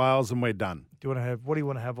not beat Wales and we're done. What do you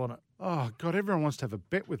want to have on it? Oh, God, everyone wants to have a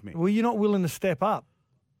bet with me. Well, you're not willing to step up.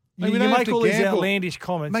 Mate, You make all these outlandish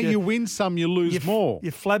comments. Mate, you win some, you lose more.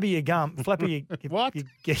 You flabby your gum. What? You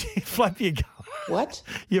flap your gum. What?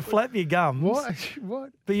 You flap your gums.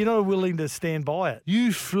 What? But you're not willing to stand by it. You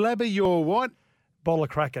flabber your what? Bottle of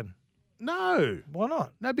Kraken. No. Why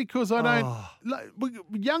not? No, because I don't. Like,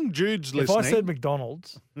 young Jude's listening. If I said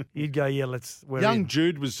McDonald's, you'd go, yeah, we're young in.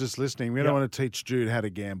 Jude was just listening. We don't want to teach Jude how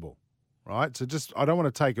to gamble, right? So I don't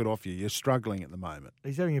want to take it off you. You're struggling at the moment.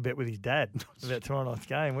 He's having a bet with his dad about tomorrow night's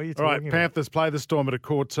game. What are you All talking right, about? Panthers play the Storm at a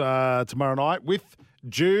court tomorrow night with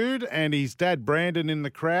Jude and his dad Brandon in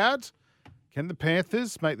the crowd. Can the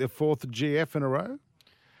Panthers make their 4th GF in a row?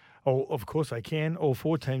 Oh, of course they can. All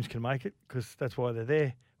 4 teams can make it because that's why they're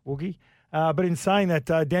there, Woogie. But in saying that,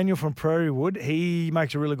 Daniel from Prairie Wood, he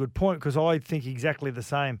makes a really good point because I think exactly the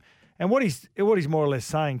same. And what he's more or less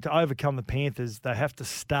saying, to overcome the Panthers, they have to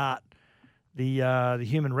start the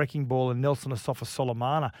human wrecking ball and Nelson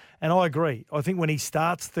Asafa-Solomona. And I agree. I think when he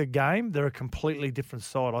starts the game, they're a completely different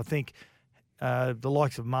side. I think the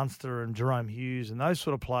likes of Munster and Jerome Hughes and those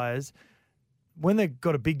sort of players, when they've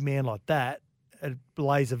got a big man like that, it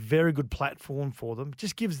lays a very good platform for them. It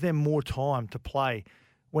just gives them more time to play.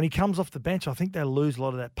 When he comes off the bench, I think they lose a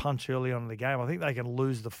lot of that punch early on in the game. I think they can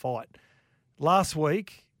lose the fight. Last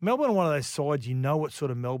week, Melbourne are one of those sides, you know what sort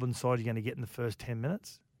of Melbourne side you're going to get in the first 10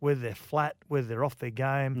 minutes, whether they're flat, whether they're off their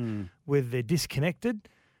game, whether they're disconnected.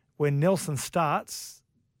 When Nelson starts,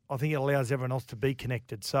 I think it allows everyone else to be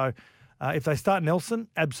connected. So if they start Nelson,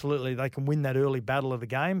 absolutely, they can win that early battle of the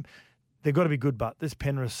game. They've got to be good, but this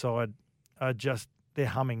Penrith side are just, they're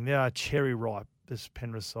humming. They are cherry ripe, this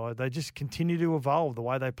Penrith side. They just continue to evolve the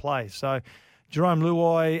way they play. So Jerome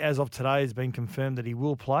Luai, as of today, has been confirmed that he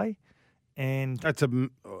will play. And that's a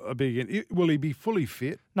big... Will he be fully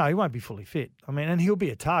fit? No, he won't be fully fit. I mean, and he'll be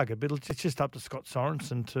a target, but it's just up to Scott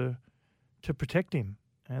Sorensen to protect him.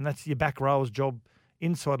 And that's your back rower's job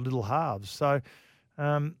inside little halves. So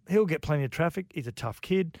he'll get plenty of traffic. He's a tough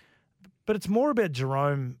kid. But it's more about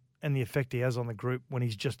Jerome and the effect he has on the group when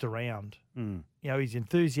he's just around. You know, his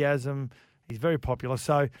enthusiasm, he's very popular.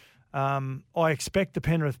 So I expect the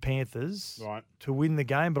Penrith Panthers to win the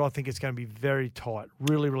game, but I think it's going to be very tight,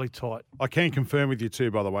 really, really tight. I can confirm with you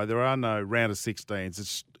too, by the way, there are no round of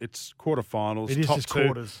 16s. It's quarterfinals. It is top just two,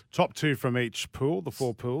 quarters. Top 2 from each pool, the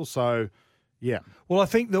 4 pools. So, yeah. Well, I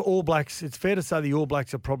think the All Blacks, it's fair to say the All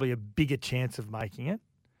Blacks are probably a bigger chance of making it.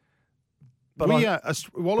 But I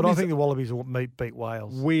think the Wallabies will beat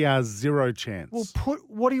Wales. We are 0 chance. Well,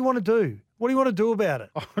 what do you want to do? What do you want to do about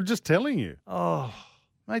it? I'm just telling you. Oh.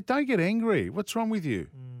 Mate, don't get angry. What's wrong with you?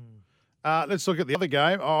 Let's look at the other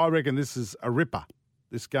game. I reckon this is a ripper,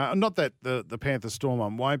 this game. Not that the Panther Storm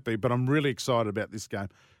one won't be, but I'm really excited about this game.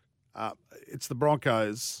 It's the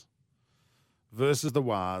Broncos versus the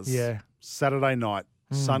Wars. Yeah. Saturday night,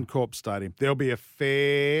 Suncorp Stadium. There'll be a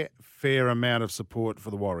fair amount of support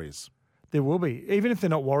for the Warriors. There will be. Even if they're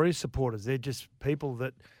not Warriors supporters, they're just people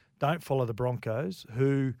that don't follow the Broncos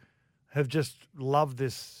who have just loved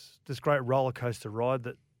this great roller coaster ride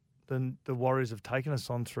that the Warriors have taken us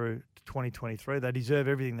on through 2023. They deserve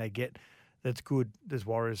everything they get that's good, this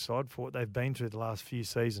Warriors side, for what they've been through the last few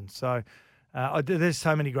seasons. So there's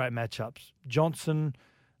so many great matchups. Johnson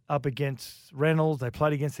up against Reynolds. They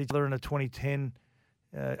played against each other in a 2010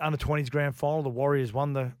 under-20s grand final. The Warriors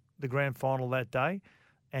won the grand final that day.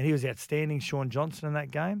 And he was outstanding, Sean Johnson, in that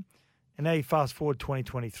game. And now you fast forward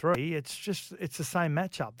 2023, it's the same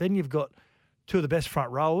matchup. Then you've got 2 of the best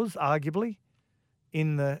front rowers, arguably,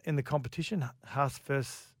 in the competition, Haas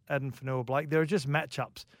versus Adam Fanua-Blake. There are just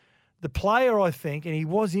matchups. The player, I think, and he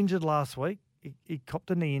was injured last week. He copped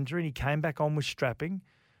a knee injury and he came back on with strapping,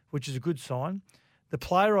 which is a good sign. The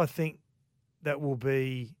player, I think, will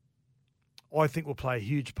play a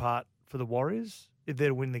huge part for the Warriors if they're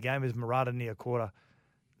to win the game is Murata Niokora.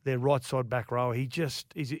 Their right side back row, he's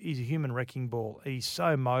a human wrecking ball. He's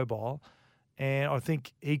so mobile, and I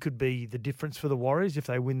think he could be the difference for the Warriors if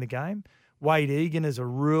they win the game. Wade Egan is a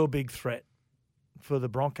real big threat for the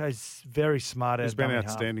Broncos. Very smart. He's been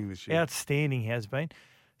outstanding this year. Outstanding has been.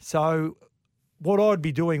 So what I'd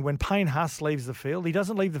be doing when Payne Haas leaves the field, he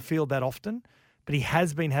doesn't leave the field that often, but he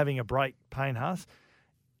has been having a break, Payne Haas.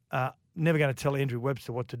 Never going to tell Andrew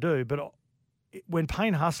Webster what to do, but when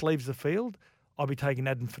Payne Haas leaves the field, I'd be taking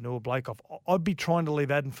Adam Fanua-Blake off. I'd be trying to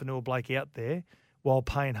leave Adam Fanua-Blake out there while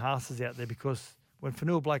Payne Haas is out there, because when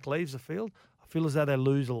Fanua-Blake leaves the field, I feel as though they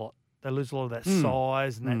lose a lot. They lose a lot of that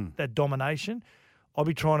size and that domination. I'll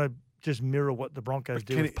be trying to just mirror what the Broncos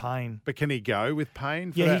do with Payne. But can he go with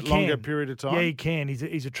Payne for that longer period of time? Yeah, he can.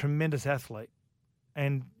 He's a tremendous athlete.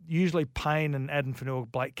 And usually Payne and Adam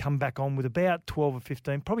Fanua-Blake come back on with about 12 or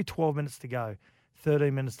 15, probably 12 minutes to go,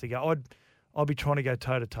 13 minutes to go. I'd be trying to go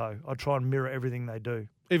toe-to-toe. I'd try and mirror everything they do.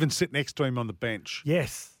 Even sit next to him on the bench.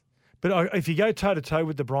 Yes. But if you go toe-to-toe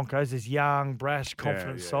with the Broncos, this young, brash,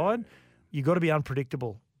 confident side, you've got to be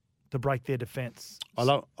unpredictable to break their defence. I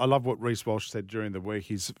love what Reece Walsh said during the week.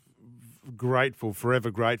 He's grateful, forever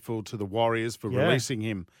grateful to the Warriors for releasing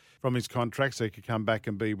him from his contract so he could come back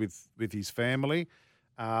and be with his family.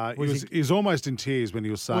 He was almost in tears when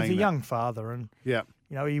he was saying that. He was a young father, and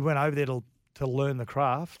he went over there to learn the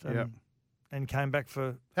craft and came back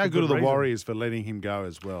for How good are the reason. Warriors for letting him go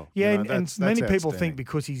as well? Yeah, You know, and many people outstanding. think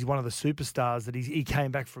because he's one of the superstars that he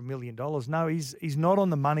came back for $1 million. No, he's not on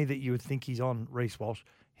the money that you would think he's on, Reece Walsh.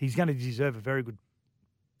 He's going to deserve a very good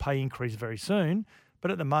pay increase very soon, but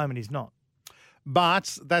at the moment he's not.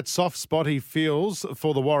 But that soft spot he feels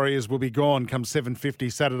for the Warriors will be gone come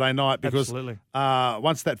 7:50 Saturday night, because Absolutely.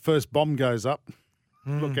 Once that first bomb goes up,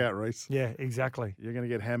 look out, Reece. Yeah, exactly. You're going to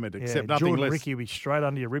get hammered. Yeah, Except nothing Jordan less. Ricky will be straight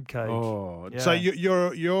under your rib cage. Oh, Yeah. so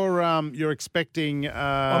you're expecting?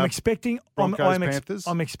 I'm expecting Broncos Panthers.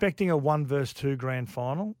 I'm expecting a 1-2 grand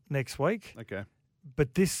final next week. Okay,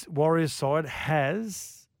 but this Warriors side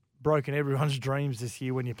has broken everyone's dreams this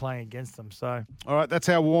year when you're playing against them. So, all right, that's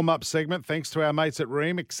our warm-up segment. Thanks to our mates at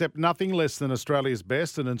Ream. Accept nothing less than Australia's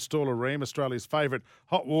best and install a Ream, Australia's favourite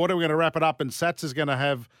hot water. We're going to wrap it up, and Sats is going to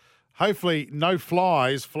have, hopefully, no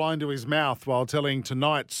flies fly into his mouth while telling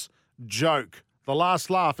tonight's joke. The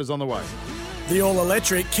last laugh is on the way. The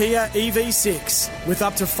all-electric Kia EV6 with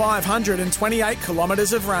up to 528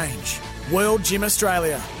 kilometres of range. World Gym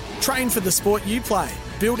Australia. Train for the sport you play,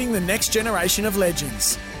 building the next generation of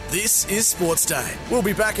legends. This is Sports Day. We'll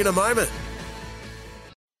be back in a moment.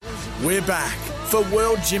 We're back for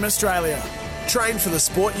World Gym Australia. Train for the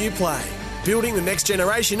sport you play, building the next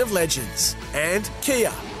generation of legends. And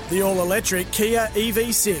Kia, the all-electric Kia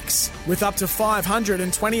EV6 with up to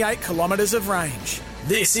 528 kilometres of range.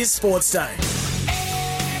 This is Sports Day.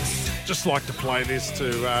 Just like to play this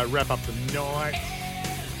to wrap up the night.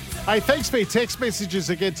 Hey, thanks for your text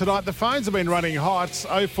messages again tonight. The phones have been running hot,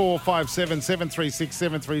 0457 736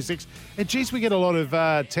 736. And geez, we get a lot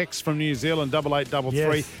of texts from New Zealand,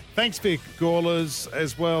 8833. Yes. Thanks for your callers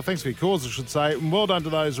as well. Thanks for your calls, I should say. And well done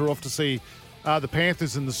to those who are off to see the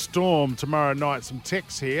Panthers and the Storm tomorrow night. Some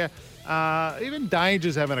texts here. Even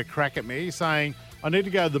Danger's having a crack at me, saying, I need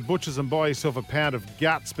to go to the butcher's and buy yourself a pound of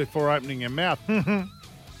guts before opening your mouth.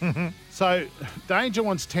 So Danger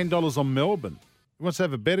wants $10 on Melbourne. He wants to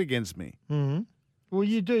have a bet against me. Mm-hmm. Well,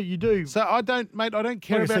 you do. So I don't care like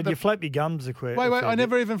about I said, you flap your gums a quick. Wait, I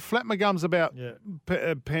never even flap my gums about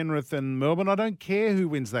Penrith and Melbourne. I don't care who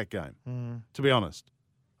wins that game, to be honest.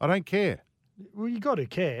 I don't care. Well, you got to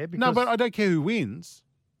care. Because... No, but I don't care who wins.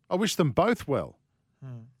 I wish them both well.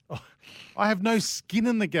 I have no skin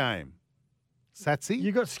in the game. Satsy?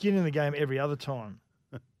 You got skin in the game every other time.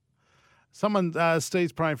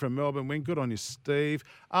 Steve's praying for a Melbourne win. Good on you, Steve.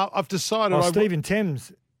 I've decided... Steve in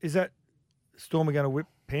Thames. Is that Storm are going to whip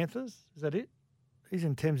Panthers? Is that it? He's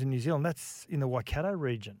in Thames in New Zealand. That's in the Waikato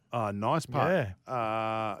region. Oh, nice part.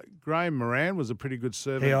 Yeah. Graham Moran was a pretty good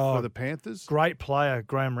servant for the Panthers. Great player,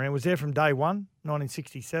 Graham Moran. Was there from day one,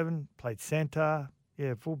 1967. Played centre.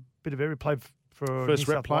 Yeah, full bit of every. Played for First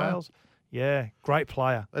New rep South player. Wales. Yeah, great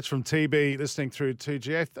player. That's from TB listening through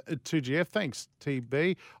 2GF. Thanks,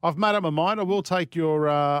 TB. I've made up my mind. I will take your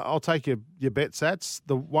I'll take your bet, Sats.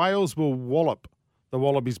 The Wales will wallop the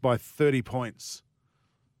Wallabies by 30 points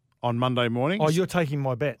on Monday morning. Oh, you're taking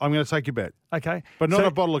my bet. I'm going to take your bet. Okay. But not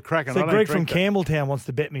a bottle of Kraken. So I don't Greg from drink that. Campbelltown wants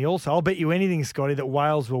to bet me also. I'll bet you anything, Scotty, that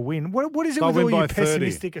Wales will win. What is it They'll with win all by you 30.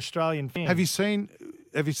 pessimistic Australian fans? Have you seen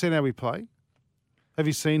how we play? Have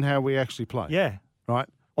you seen how we actually play? Yeah. Right?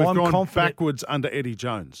 We've I'm gone confident. backwards under Eddie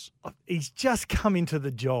Jones. He's just come into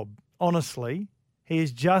the job. Honestly, he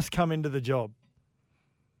has just come into the job.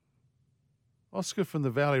 Oscar from the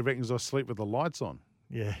Valley reckons I sleep with the lights on.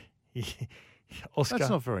 Yeah. Oscar. That's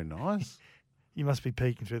not very nice. You must be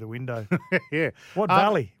peeking through the window. Yeah. What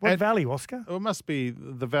valley? What valley, Oscar? It must be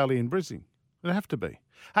the valley in Brisbane. It'd have to be.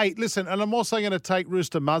 Hey, listen, and I'm also going to take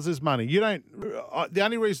Rooster Muzz's money. You don't. The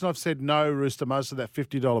only reason I've said no, Rooster Muzz, to that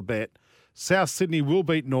 $50 bet, South Sydney will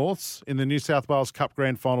beat Norths in the New South Wales Cup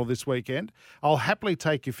Grand Final this weekend. I'll happily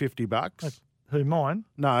take your $50. Who, mine?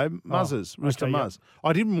 No, Muzz's, Rooster Muzz.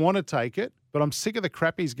 I didn't want to take it, but I'm sick of the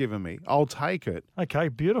crap he's given me. I'll take it. Okay,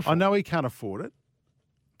 beautiful. I know he can't afford it,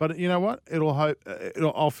 but you know what?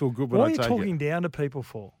 I'll feel good when I take it. What are you talking down to people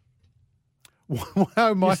for?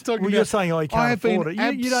 How am I talking You're saying, you can't afford it.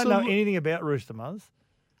 been You don't know anything about Rooster Muzz.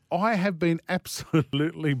 I have been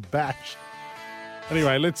absolutely bashed.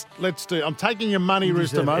 Anyway, let's do. I'm taking your money,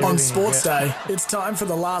 Rooster Muzz. On Sportsday, it's time for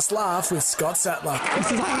the last laugh with Scott Sattler.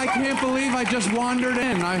 I can't believe I just wandered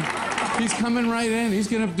in. He's coming right in. He's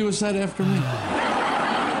going to do a set after me.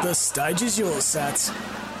 The stage is yours, Sats.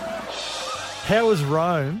 How was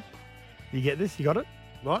Rome? You get this? You got it?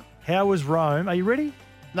 What? How was Rome? Are you ready?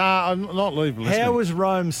 Nah, I'm not leaving. How was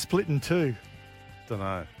Rome split in two? Don't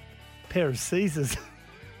know. Pair of Caesars.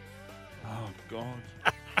 Oh, God.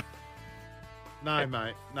 No,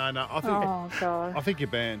 mate. No. I think you're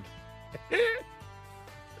banned.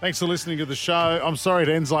 Thanks for listening to the show. I'm sorry it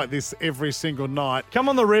ends like this every single night. Come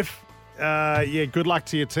on the riff. Good luck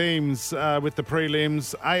to your teams with the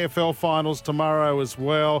prelims. AFL finals tomorrow as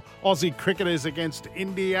well. Aussie cricketers against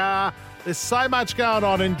India. There's so much going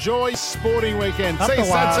on. Enjoy sporting weekend. See you,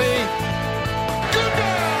 Satsy.